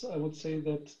consensus, I would say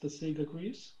that the SIG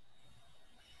agrees.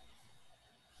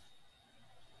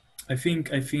 I think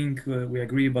we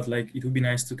agree, but like it would be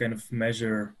nice to kind of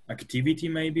measure activity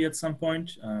maybe at some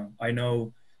point. I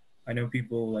know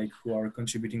people like who are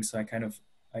contributing, so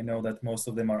I know that most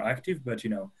of them are active, but you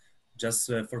know, just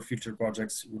for future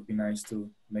projects, it would be nice to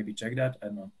maybe check that. I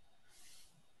don't know.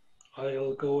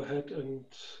 I'll go ahead and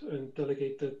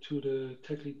delegate that to the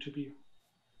tech lead to be.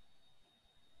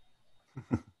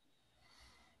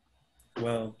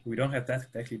 Well, we don't have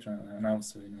that tech lead now,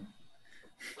 so you know.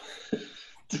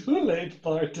 Too late,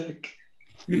 Bartek.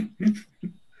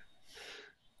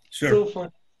 Sure. So for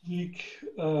this week,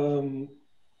 our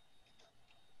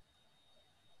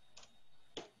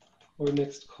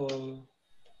next call.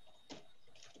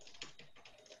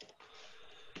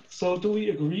 So do we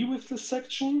agree with this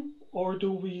section or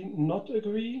do we not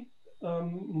agree?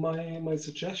 My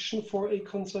suggestion for a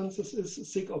consensus is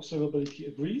SIG Observability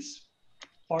agrees.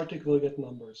 Bartek will get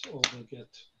numbers or will get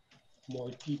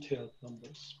more detailed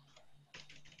numbers.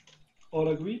 All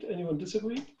agreed? Anyone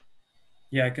disagree?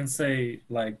 Yeah, I can say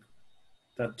like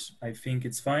that I think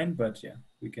it's fine, but yeah,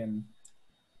 we can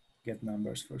get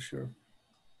numbers for sure.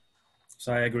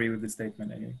 So I agree with the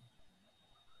statement anyway.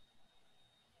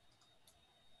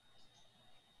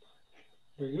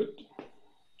 Very good.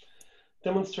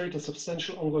 Demonstrate a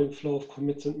substantial ongoing flow of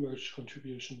commits and merge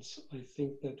contributions. I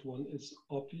think that one is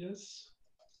obvious.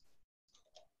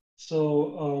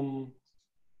 So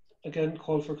again,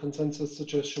 call for consensus,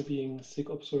 suggestion being SIG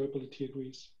Observability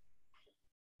agrees.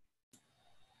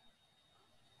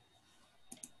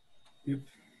 Yep.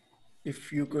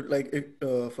 If you could, like,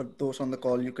 for those on the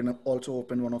call, you can also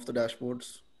open one of the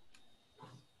dashboards.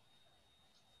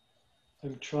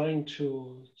 I'm trying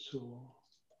to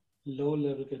low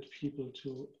level get people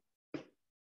to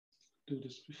do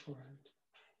this beforehand.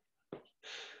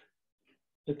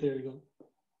 But there you go.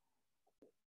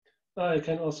 I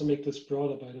can also make this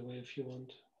broader, by the way, if you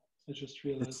want. I just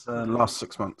realized. It's last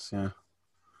 6 months, yeah.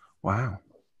 Wow.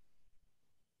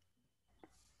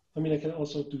 I mean, I can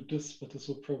also do this, but this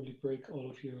will probably break all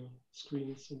of your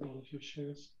screens and all of your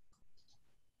shares.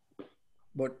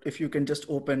 But if you can just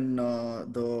open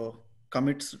the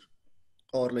commits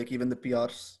or like even the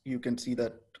PRs, you can see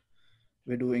that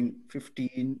we're doing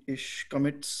 15-ish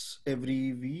commits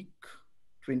every week,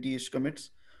 20-ish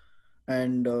commits.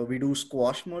 And we do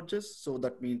squash merges. So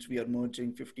that means we are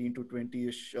merging 15 to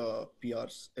 20-ish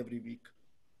PRs every week.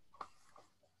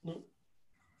 No.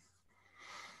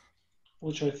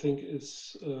 Which I think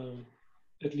is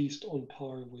at least on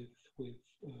par with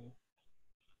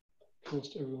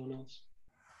most everyone else,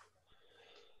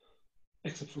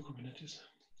 except for Kubernetes.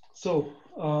 So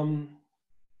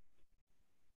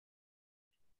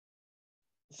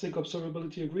SIG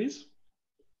Observability agrees.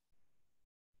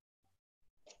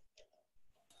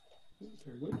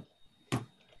 Very good.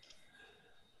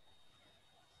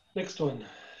 Next one.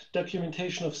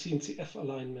 Documentation of CNCF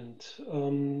alignment.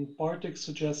 Bartek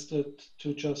suggested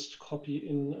to just copy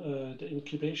in the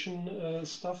incubation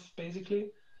stuff,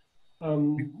 basically.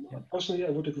 Personally, I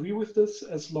would agree with this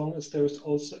as long as there is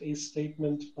also a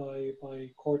statement by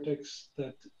Cortex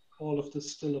that all of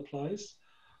this still applies.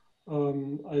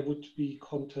 I would be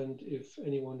content if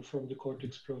anyone from the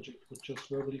Cortex project would just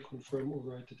verbally confirm or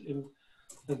write it in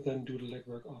and then do the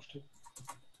legwork after.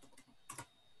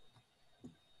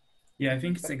 Yeah, I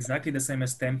think it's exactly the same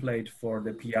as template for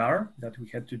the PR that we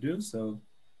had to do. So,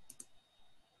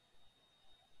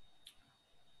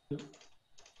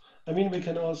 I mean, we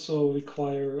can also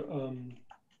require,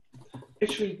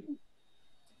 actually,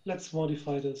 let's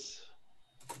modify this.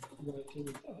 Writing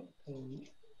it out,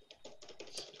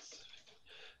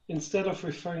 instead of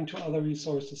referring to other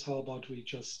resources, how about we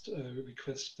just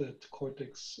request that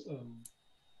Cortex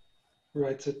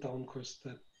writes it down, because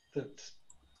that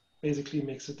basically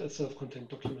makes it a self-contained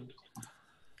document.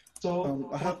 So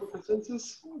I have for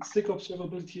consensus, SIG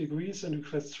Observability agrees and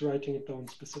requests writing it down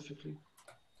specifically.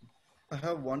 I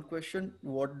have one question.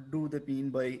 What do they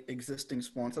mean by existing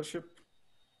sponsorship?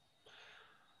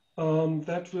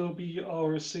 That will be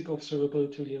our SIG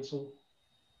Observability liaison.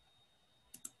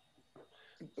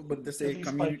 But they say At least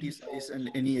by community size and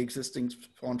any existing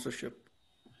sponsorship.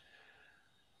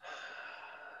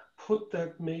 Put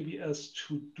that maybe as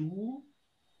to do.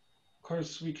 Of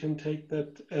course, we can take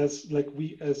that as, like,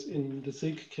 we as in the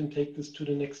SIG can take this to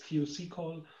the next TOC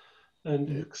call and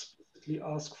explicitly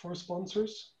ask for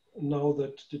sponsors now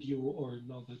that the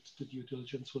due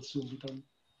diligence will soon be done.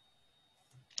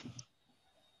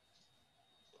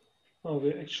 Oh,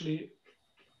 we're actually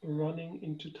running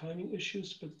into timing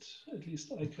issues, but at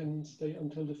least I can stay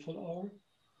until the full hour.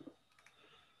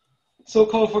 So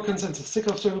call for consensus. SIG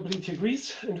Observability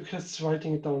agrees and requests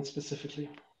writing it down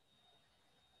specifically.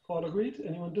 All agreed?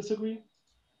 Anyone disagree?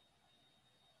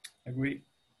 agree.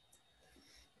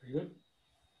 Very good.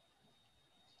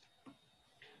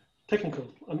 Technical.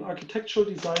 An architectural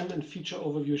design and feature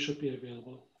overview should be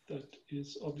available. That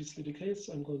is obviously the case.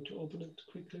 I'm going to open it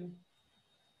quickly.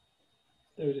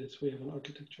 There it is. We have an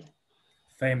architecture.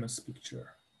 Famous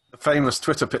picture. The famous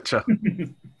Twitter picture.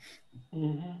 We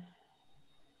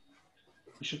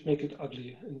should make it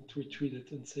ugly and retweet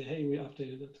it and say, hey, we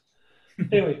updated it.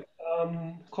 Anyway,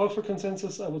 call for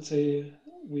consensus. I would say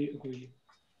we agree.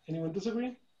 Anyone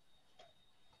disagree?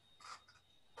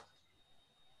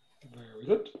 Very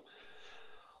good.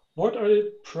 What are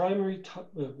the primary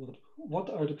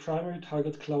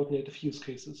target cloud native use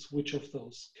cases? Which of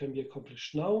those can be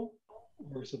accomplished now,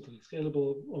 horizontally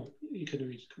scalable, or you can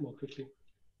read it more quickly?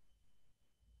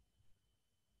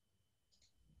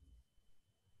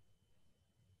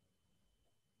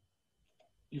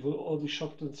 You will all be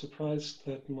shocked and surprised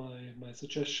that my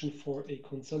suggestion for a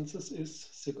consensus is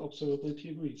SIG Observability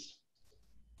agrees.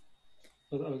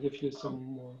 But I'll give you some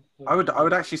more. I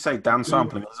would actually say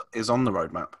downsampling is on the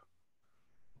roadmap.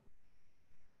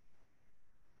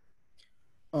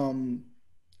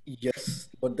 Yes,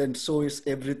 but then so is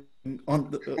everything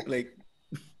on the like.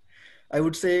 I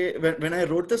would say when I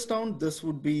wrote this down, this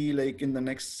would be like in the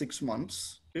next 6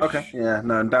 months. Okay. Yeah.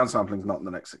 No, and downsampling is not in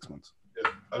the next 6 months.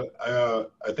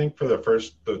 I think for the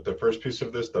first piece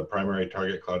of this, the primary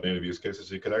target cloud native use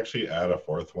cases, you could actually add a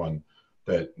fourth one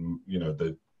that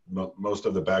most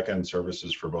of the backend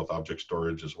services for both object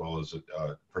storage as well as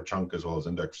for chunk as well as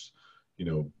index,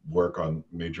 work on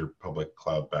major public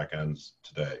cloud backends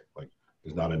today. Like,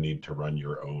 there's not a need to run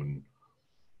your own,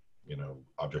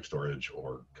 object storage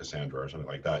or Cassandra or something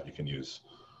like that. You can use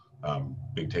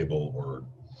Bigtable or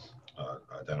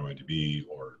DynamoDB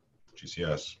or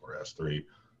GCS or S3.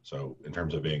 So in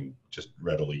terms of being just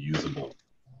readily usable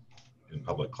in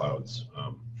public clouds.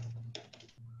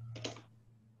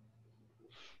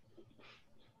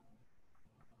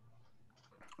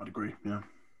 I'd agree. Yeah.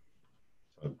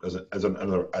 So as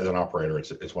an operator,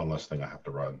 it's one less thing I have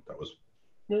to run. That was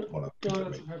one of the things.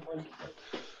 That's a fair point.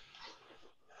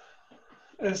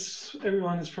 As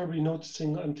everyone is probably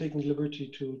noticing, I'm taking the liberty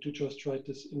to just write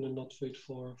this in and not wait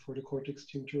for the Cortex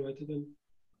team to write it in.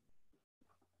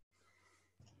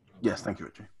 Yes, thank you,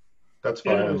 Richie. That's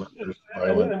fine. Yeah,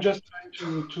 I'm just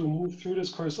trying to move through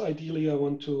this course. Ideally, I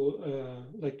want to,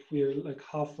 we're like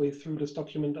halfway through this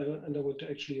document, and I want to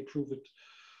actually approve it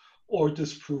or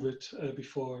disprove it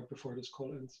before this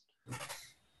call ends.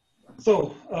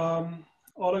 So,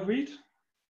 all agreed?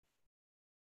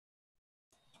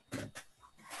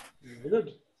 Very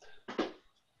good.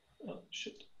 Oh,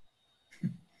 shit.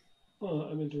 Oh,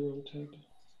 I'm in the wrong tab.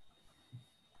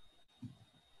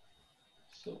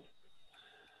 So,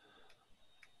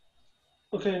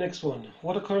 okay, next one.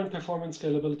 What are current performance,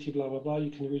 scalability, blah, blah, blah.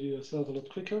 You can read it yourself a lot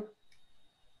quicker.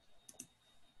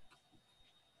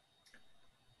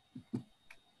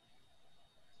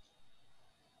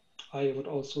 I would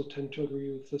also tend to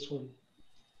agree with this one.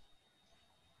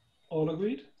 All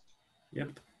agreed?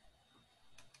 Yep.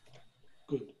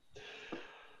 Good.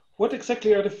 What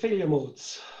exactly are the failure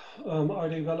modes? Are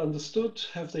they well understood?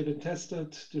 Have they been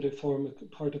tested? Do they form a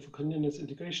part of a continuous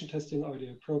integration testing? Are they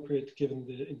appropriate given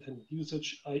the intended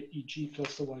usage, i.e.g.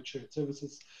 cluster-wide shared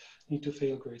services, need to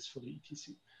fail gracefully,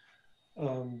 etc.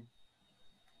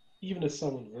 Even as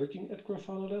someone working at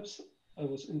Grafana Labs, I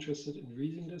was interested in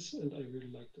reading this, and I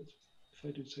really liked it, if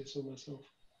I do say so myself.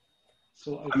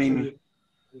 So I mean,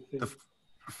 the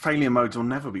failure modes will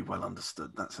never be well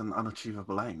understood. That's an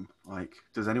unachievable aim. Like,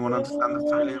 does anyone understand the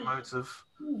failure modes of?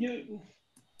 Yeah,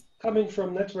 coming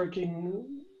from networking,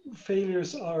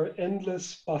 failures are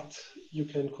endless, but you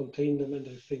can contain them, and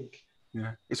I think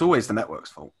it's always the network's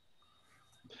fault.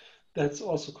 That's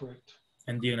also correct.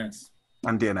 And DNS.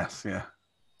 And DNS, yeah.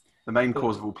 The main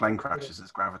cause of all plane crashes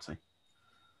is gravity.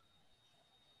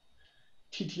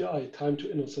 TTI, time to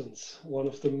innocence, one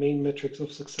of the main metrics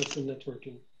of success in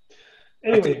networking.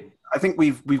 Anyway, I think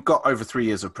we've got over 3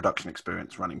 years of production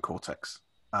experience running Cortex.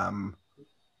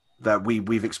 That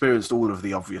we've experienced all of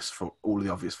the obvious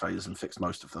failures and fixed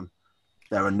most of them.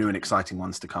 There are new and exciting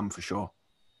ones to come for sure.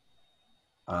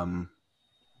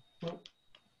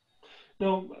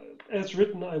 No, as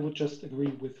written, I would just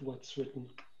agree with what's written.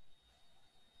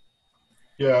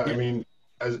 Yeah, I mean,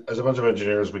 as a bunch of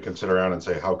engineers, we can sit around and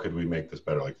say, how could we make this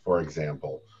better? Like, for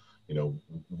example, you know,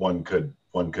 one could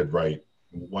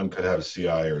have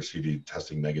CI or CD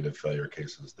testing negative failure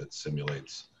cases that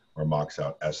simulates or mocks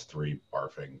out S3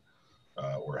 barfing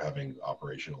or having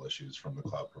operational issues from the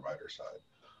cloud provider side.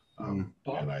 And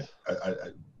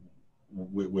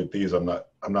with these, I'm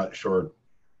not sure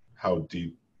how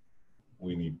deep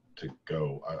we need to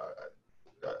go.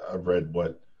 I've read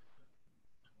what,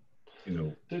 you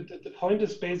know. The point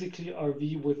is basically, are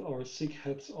we with our SIG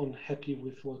hats on happy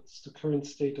with what's the current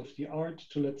state of the art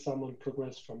to let someone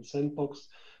progress from sandbox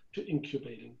to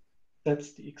incubating?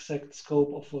 That's the exact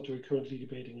scope of what we're currently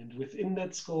debating. And within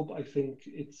that scope, I think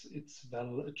it's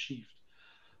well achieved.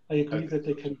 I agree that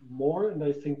they can do more, and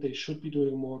I think they should be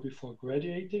doing more before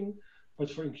graduating. But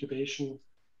for incubation,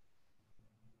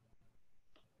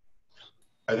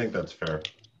 I think that's fair,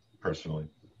 personally.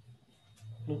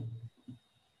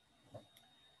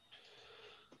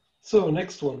 So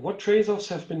next one, what trade-offs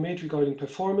have been made regarding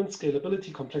performance,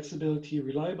 scalability, complexity,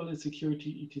 reliability,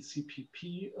 security, etc.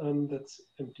 pp? That's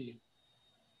empty.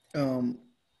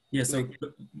 Yeah, so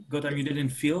Gautam, you didn't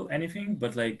feel anything,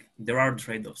 but like there are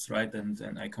trade-offs, right?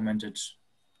 And I commented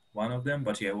one of them,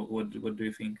 but yeah, what do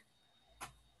you think?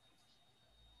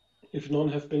 If none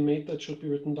have been made, that should be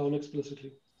written down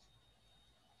explicitly.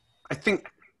 I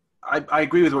think I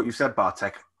agree with what you said,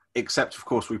 Bartek, except of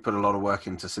course we put a lot of work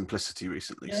into simplicity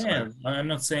recently. Yeah, so. I'm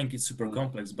not saying it's super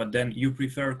complex, but then you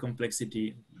prefer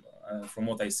complexity from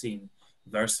what I've seen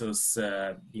versus,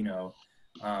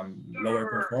 lower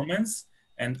performance.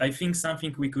 And I think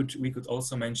something we could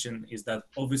also mention is that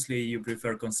obviously you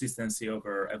prefer consistency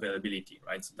over availability,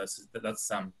 right? So that's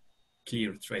some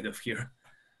clear trade-off here,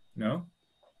 no?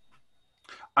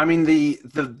 I mean,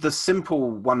 the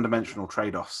simple one-dimensional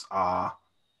trade-offs are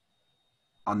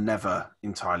never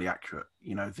entirely accurate.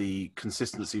 You know, the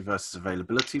consistency versus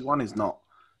availability one is not,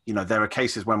 you know, there are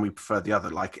cases when we prefer the other.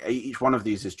 Like each one of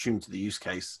these is tuned to the use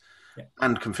case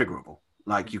and configurable.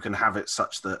 Like you can have it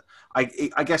such that,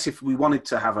 I guess if we wanted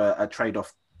to have a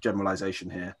trade-off generalization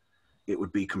here, it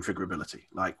would be configurability.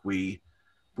 Like we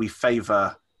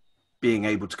favor being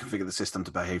able to configure the system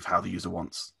to behave how the user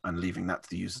wants and leaving that to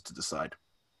the user to decide.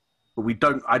 But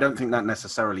I don't think that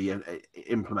necessarily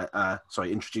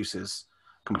introduces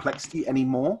complexity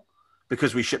anymore,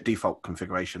 because we ship default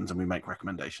configurations and we make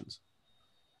recommendations,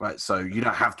 right? So you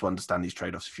don't have to understand these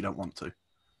trade-offs if you don't want to.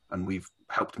 And we've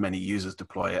helped many users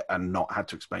deploy it and not had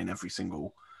to explain every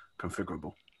single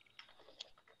configurable.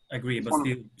 I agree, but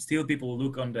still people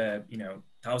look on the,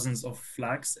 thousands of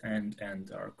flags and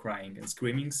are crying and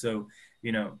screaming. So,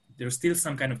 there's still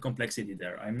some kind of complexity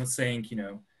there. I'm not saying,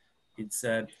 it's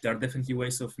there are definitely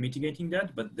ways of mitigating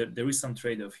that, but there is some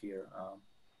trade-off here,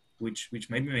 which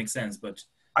maybe makes sense. But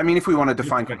I mean, if we want to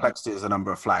define complexity as a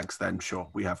number of flags, then sure,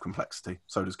 we have complexity.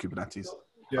 So does Kubernetes.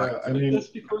 Yeah, I mean,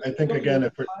 I think again,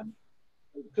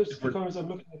 because I'm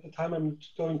looking at the time, I'm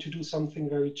going to do something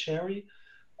very cherry.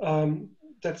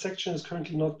 That section has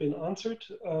currently not been answered.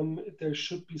 There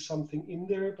should be something in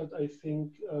there, but I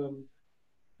think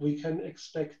we can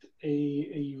expect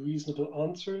a reasonable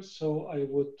answer. So I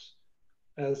would,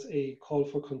 as a call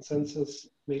for consensus,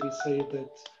 maybe say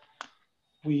that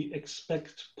we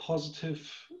expect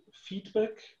positive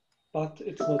feedback, but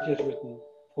it's not yet written,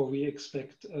 or we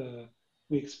expect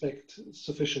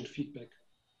sufficient feedback.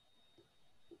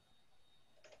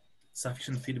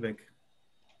 Sufficient feedback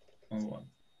on what?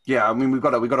 Yeah, I mean we've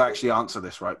got to actually answer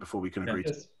this right before we can agree.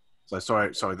 Yes. So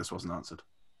sorry, this wasn't answered.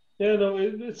 Yeah, no,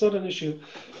 it's not an issue.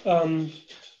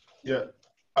 Yeah,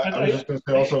 I was just going to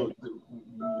say also,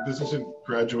 this isn't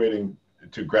graduating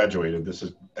to graduated. This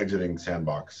is exiting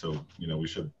sandbox. So, you know, we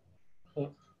should.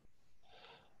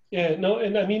 Yeah, no,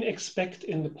 and I mean expect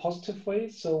in the positive way.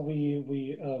 So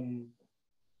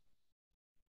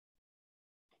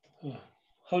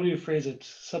how do you phrase it?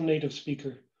 Some native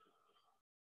speaker.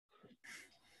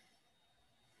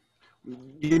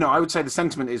 You know, I would say the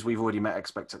sentiment is we've already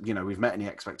met we've met any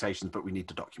expectations, but we need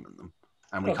to document them,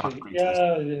 and we can't agree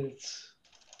to this.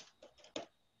 Yeah,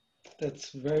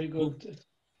 that's very good.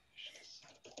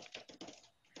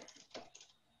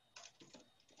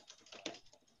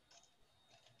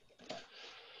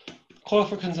 Call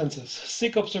for consensus.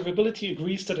 SIG Observability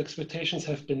agrees that expectations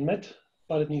have been met,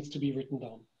 but it needs to be written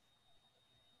down.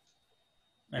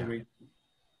 I agree.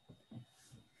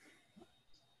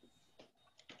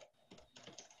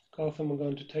 Gotham, I'm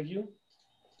going to tag you.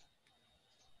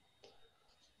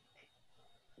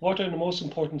 What are the most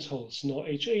important holes? No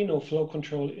HA, no flow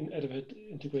control, inadequate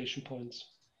integration points.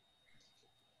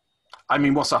 I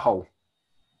mean, what's a hole?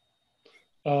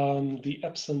 The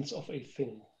absence of a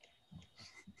thing.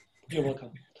 You're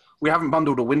welcome. We haven't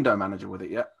bundled a window manager with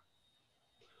it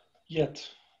Yet,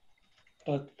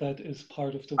 but that is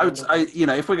part of the. You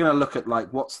know, if we're going to look at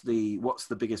like what's the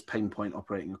biggest pain point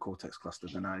operating a Cortex cluster,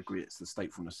 then I agree it's the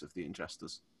statefulness of the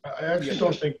ingesters. I actually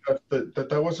don't think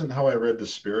that wasn't how I read the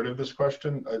spirit of this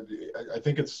question. I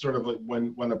think it's sort of like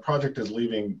when a project is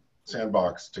leaving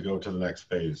Sandbox to go to the next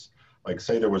phase, like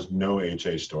say there was no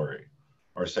HA story,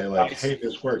 or say like, hey,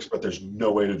 this works, but there's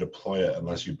no way to deploy it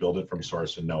unless you build it from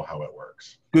source and know how it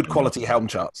works. Good quality Helm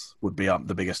charts would be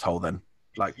the biggest hole then.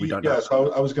 Like we don't. Yeah,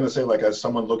 so I was going to say, like, as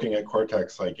someone looking at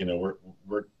Cortex, like, you know,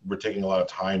 we're taking a lot of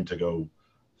time to go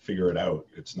figure it out.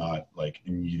 It's not like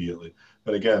immediately.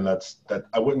 But again, that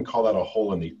I wouldn't call that a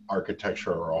hole in the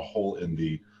architecture or a hole in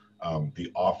the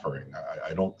offering.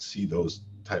 I don't see those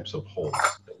types of holes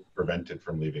prevented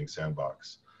from leaving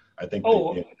Sandbox. I think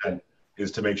the intent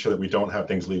is to make sure that we don't have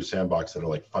things leave Sandbox that are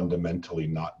like fundamentally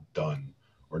not done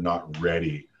or not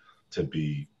ready to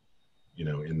be, you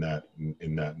know, in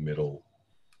that middle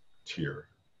tier.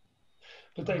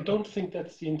 But I don't think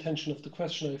that's the intention of the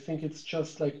question. I think it's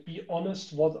just like, be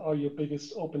honest, what are your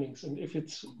biggest openings? And if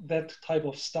it's that type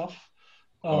of stuff,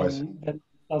 that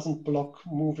doesn't block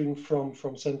moving from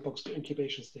sandbox to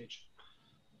incubation stage.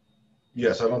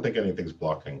 Yes, I don't think anything's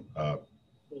blocking.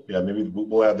 Yeah, maybe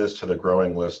we'll add this to the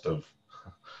growing list of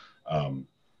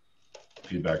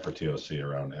feedback for TOC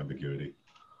around ambiguity.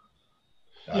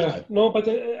 Yeah, no, but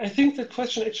I think the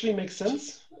question actually makes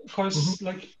sense because,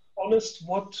 like, honest,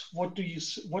 what do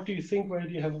you think? Where do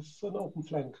you have an open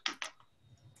flank?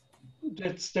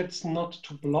 That's not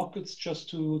to block. It's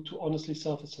just to honestly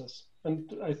self-assess,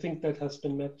 and I think that has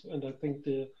been met. And I think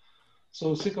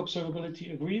so SIG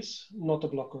Observability agrees, not a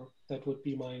blocker. That would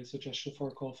be my suggestion for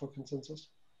a call for consensus.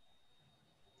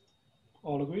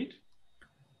 All agreed?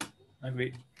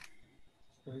 Agreed.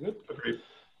 Very good. Agreed.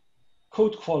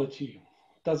 Code quality.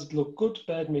 Does it look good,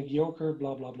 bad, mediocre,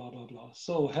 blah, blah, blah, blah, blah.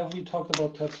 So have we talked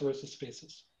about tabs versus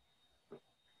spaces?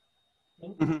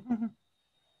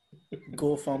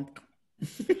 Go Fump.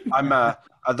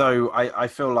 Although I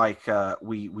feel like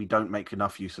we don't make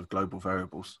enough use of global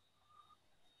variables.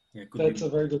 Yeah, that's a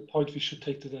very good point. We should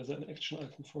take that as an action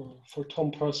item for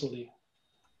Tom personally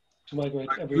to migrate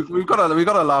everything. We've got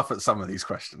to laugh at some of these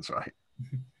questions, right?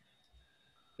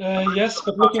 Yes,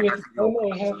 but looking at the time,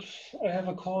 I have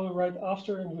a call right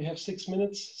after, and we have 6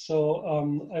 minutes. So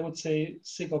I would say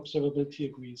SIG Observability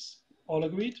agrees. All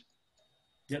agreed?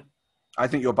 Yep. I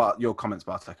think your comments,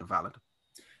 Bartek, are valid.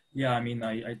 Yeah, I mean,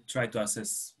 I try to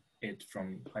assess it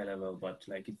from high level, but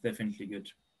like it's definitely good.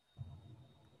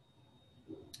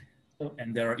 Oh.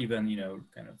 And there are even, you know,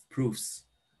 kind of proofs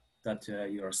that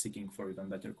you are seeking for even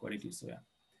better quality. So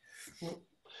yeah.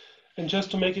 And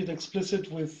just to make it explicit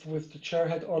with the chair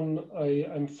hat on,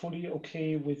 I'm fully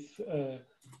okay with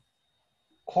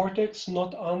Cortex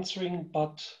not answering,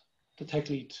 but the tech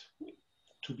lead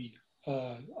to be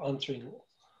answering,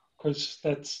 because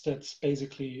that's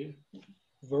basically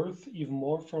worth even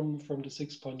more from the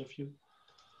SIG's point of view.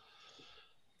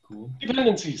 Cool.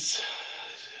 Dependencies.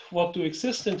 What do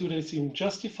exist and do they seem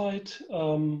justified?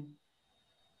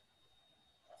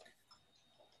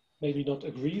 Maybe not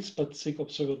agrees, but SIG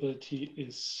Observability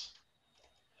is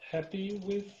happy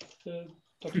with the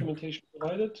documentation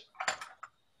provided.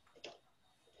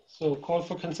 So call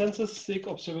for consensus, SIG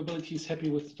Observability is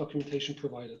happy with the documentation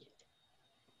provided.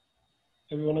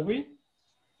 Everyone agree?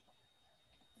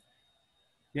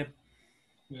 Yep.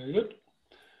 Very good.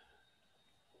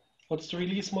 What's the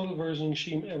release model, version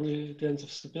scheme, evidence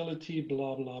of stability,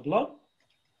 blah, blah, blah.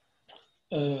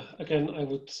 Again, I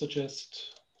would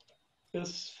suggest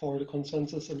is for the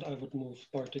consensus, and I would move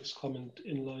Bartek's comment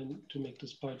in line to make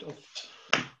this part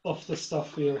of the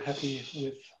stuff we are happy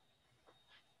with.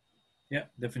 Yeah,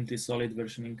 definitely solid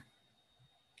versioning.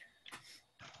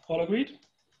 All agreed?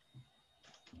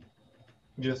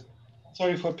 Yes.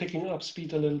 Sorry for picking up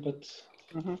speed a little, but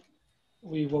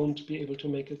we won't be able to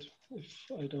make it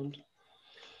if I don't.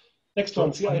 Next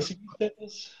one, CI/CD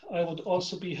status. I would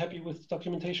also be happy with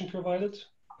documentation provided.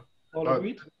 All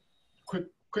agreed?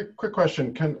 Quick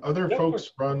question. Can other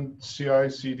folks run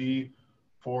CI/CD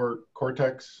for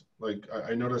Cortex? Like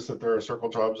I noticed that there are circle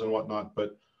jobs and whatnot,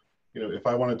 but if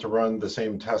I wanted to run the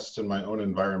same tests in my own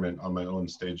environment on my own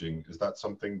staging, is that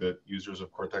something that users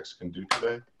of Cortex can do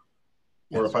today?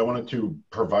 Yes. Or if I wanted to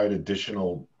provide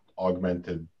additional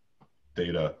augmented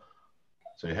data,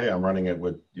 say, hey, I'm running it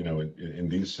with, in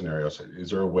these scenarios, is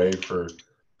there a way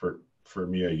for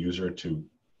me, a user, to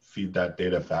feed that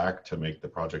data back to make the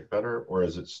project better? Or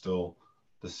is it still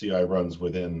the CI runs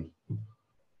within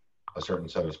a certain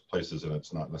set of places and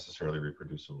it's not necessarily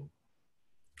reproducible?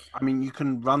 I mean, you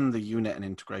can run the unit and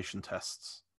integration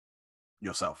tests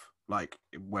yourself, like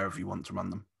wherever you want to run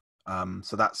them.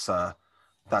 So that's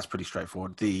pretty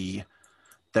straightforward.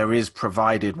 There is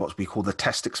provided what we call the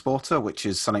test exporter, which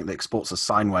is something that exports a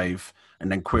sine wave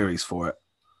and then queries for it.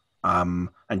 And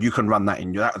you can run that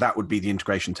in that would be the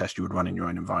integration test you would run in your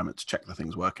own environment to check the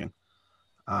thing's working.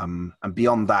 And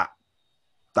beyond that,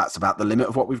 that's about the limit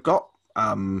of what we've got.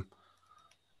 And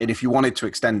if you wanted to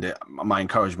extend it, my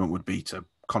encouragement would be to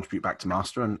contribute back to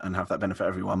master and have that benefit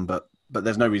everyone. But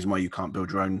there's no reason why you can't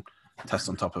build your own tests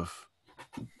on top of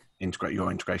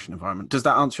your integration environment. Does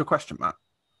that answer your question, Matt?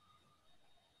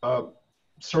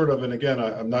 Sort of. And again,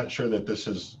 I'm not sure that this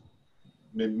is,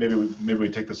 maybe we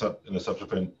take this up in a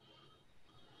subsequent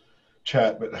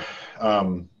chat, but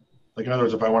like in other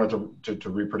words, if I wanted to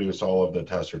reproduce all of the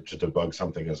tests or to debug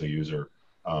something as a user,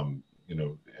 and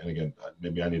again,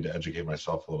 maybe I need to educate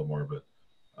myself a little more, but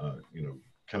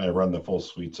can I run the full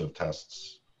suites of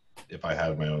tests if I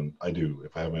have my own? I do,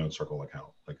 if I have my own Circle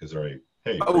account. Like, is there a,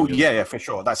 hey? Oh yeah, for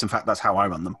sure. That's how I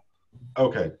run them.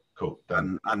 Okay, cool.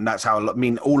 And that's how, I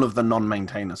mean, all of the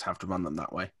non-maintainers have to run them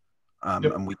that way. Yep.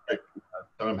 And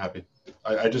then I'm happy.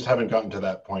 I just haven't gotten to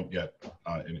that point yet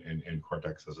in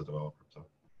Cortex as a developer. So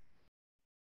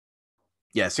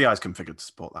yeah, CI is configured to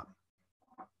support that.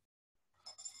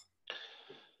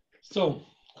 So,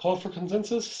 call for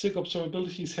consensus. SIG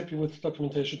Observability is happy with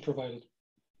documentation provided.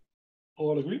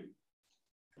 All agree?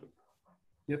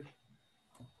 Yep.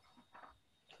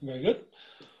 Very good.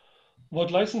 What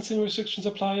licensing restrictions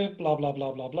apply? Blah, blah,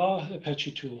 blah, blah, blah.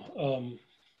 Apache 2.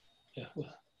 Yeah. Well,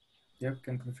 yep,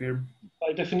 can confirm.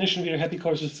 By definition, we are happy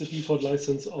because it's the default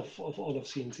license of all of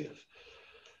CNCF.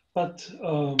 But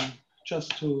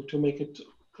just to make it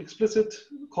explicit,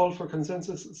 call for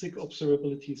consensus. SIG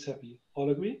Observability is happy.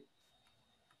 All agree?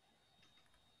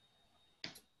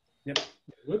 Yep.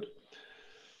 Very good.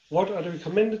 What are the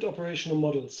recommended operational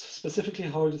models, specifically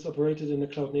how it is operated in a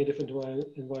cloud-native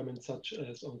environment such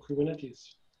as on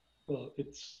Kubernetes? Well,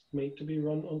 it's made to be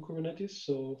run on Kubernetes,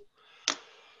 so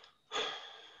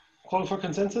call for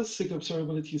consensus. SIG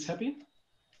Observability is happy.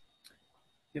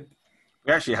 Yep.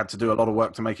 We actually had to do a lot of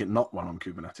work to make it not run on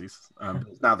Kubernetes.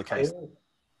 It's now the case.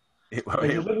 It not on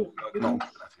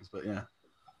Kubernetes, but yeah.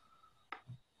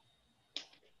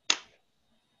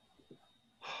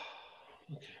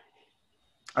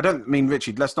 I don't mean,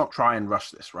 Richie, let's not try and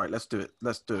rush this, right? Let's do it.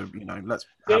 Let's do, let's.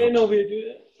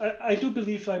 I do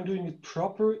believe I'm doing it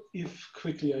proper if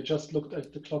quickly. I just looked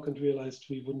at the clock and realized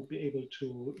we wouldn't be able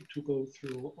to go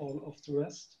through all of the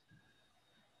rest.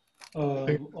 I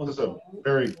think this is a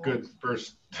very good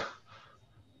first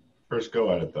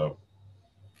go at it, though.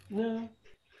 Yeah.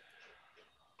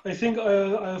 I think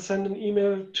I'll send an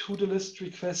email to the list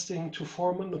requesting to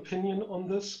form an opinion on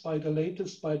this by the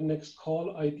latest, by the next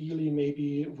call, ideally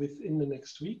maybe within the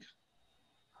next week.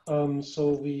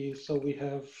 So we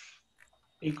have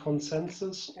a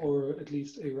consensus, or at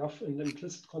least a rough and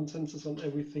implicit consensus on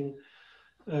everything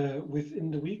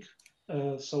within the week,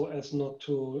 so as not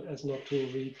to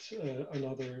read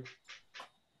another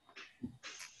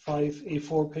 5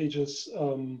 A4 pages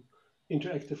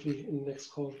interactively in the next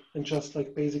call, and just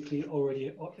like basically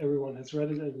already everyone has read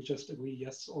it and we just agree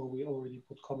yes, or we already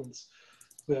put comments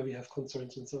where we have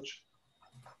concerns and such.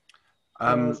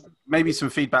 Maybe some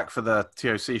feedback for the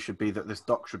TOC should be that this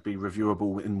doc should be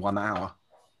reviewable in 1 hour.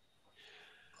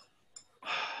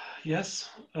 Yes,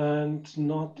 and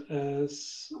not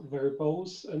as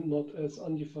verbose and not as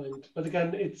undefined. But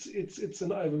again, it's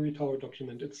an ivory tower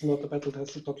document. It's not a battle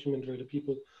tested document where the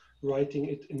people writing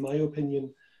it, in my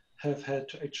opinion, have had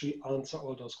to actually answer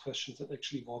all those questions and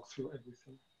actually walk through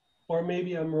everything. Or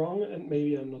maybe I'm wrong and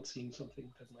maybe I'm not seeing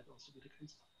something. That might also be the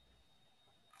case.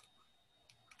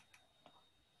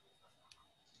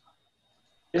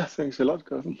 Yeah, thanks a lot,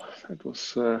 Gavin. That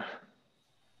was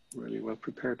really well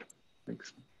prepared.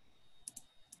 Thanks.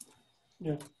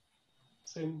 Yeah,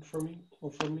 same for me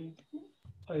or for me.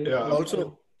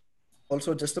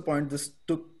 Also, just a point, this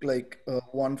took like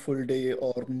 1 full day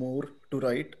or more to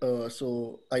write.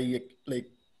 So I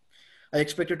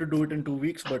expected to do it in 2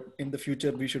 weeks, but in the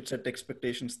future, we should set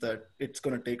expectations that it's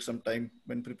going to take some time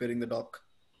when preparing the doc.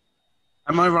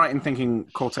 Am I right in thinking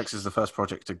Cortex is the first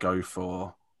project to go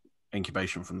for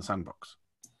incubation from the sandbox?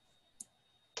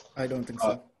 I don't think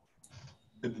so.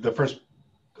 The first,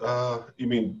 you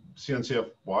mean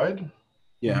CNCF wide?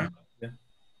 Yeah. Yeah.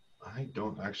 I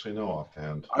don't actually know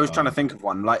offhand. I was trying to think of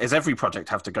one. Like, does every project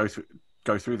have to go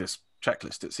through this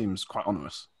checklist? It seems quite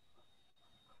onerous.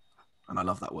 And I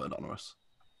love that word, onerous.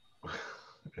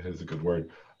 It is a good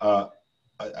word.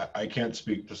 I can't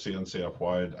speak to CNCF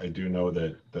wide. I do know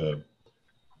that the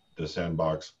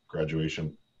sandbox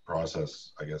graduation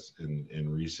process, I guess, in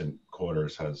recent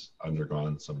quarters has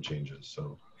undergone some changes.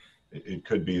 So it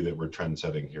could be that we're trend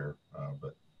setting here,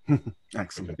 but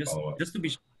excellent.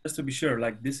 Just to be sure,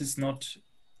 like this is not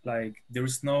like there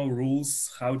is no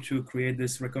rules how to create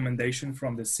this recommendation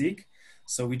from the SIG.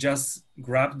 So we just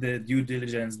grab the due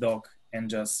diligence doc and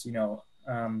just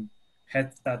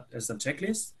had that as a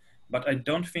checklist. But I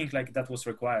don't think like that was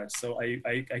required. So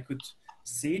I could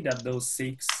see that those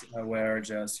SIGs were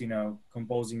just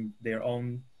composing their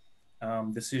own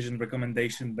decision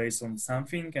recommendation based on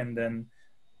something, and then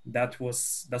that's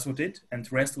what it,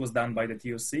 and rest was done by the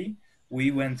TOC. We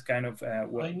went kind of I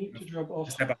need to drop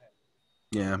off. Step ahead.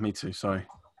 Yeah, me too. Sorry.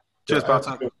 Cheers, Cheers,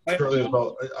 Bartek. Shortly as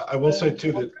well. I will say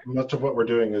too that much of what we're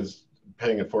doing is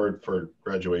paying it forward for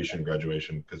graduation,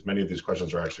 because many of these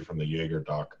questions are actually from the Jaeger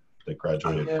doc that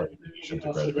graduated from initiation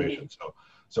to graduation.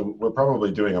 So we're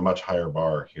probably doing a much higher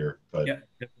bar here, but yeah,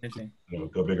 definitely.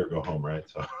 Go big or go home, right?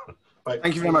 So, bye.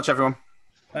 Thank you very much, everyone.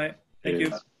 Bye. Thank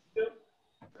you.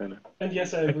 And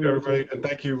yes, I thank you, everybody, and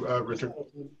thank you, Richard.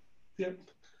 Yep.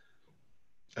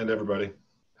 And everybody,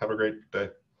 have a great day.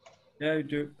 Yeah, you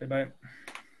too. Bye bye.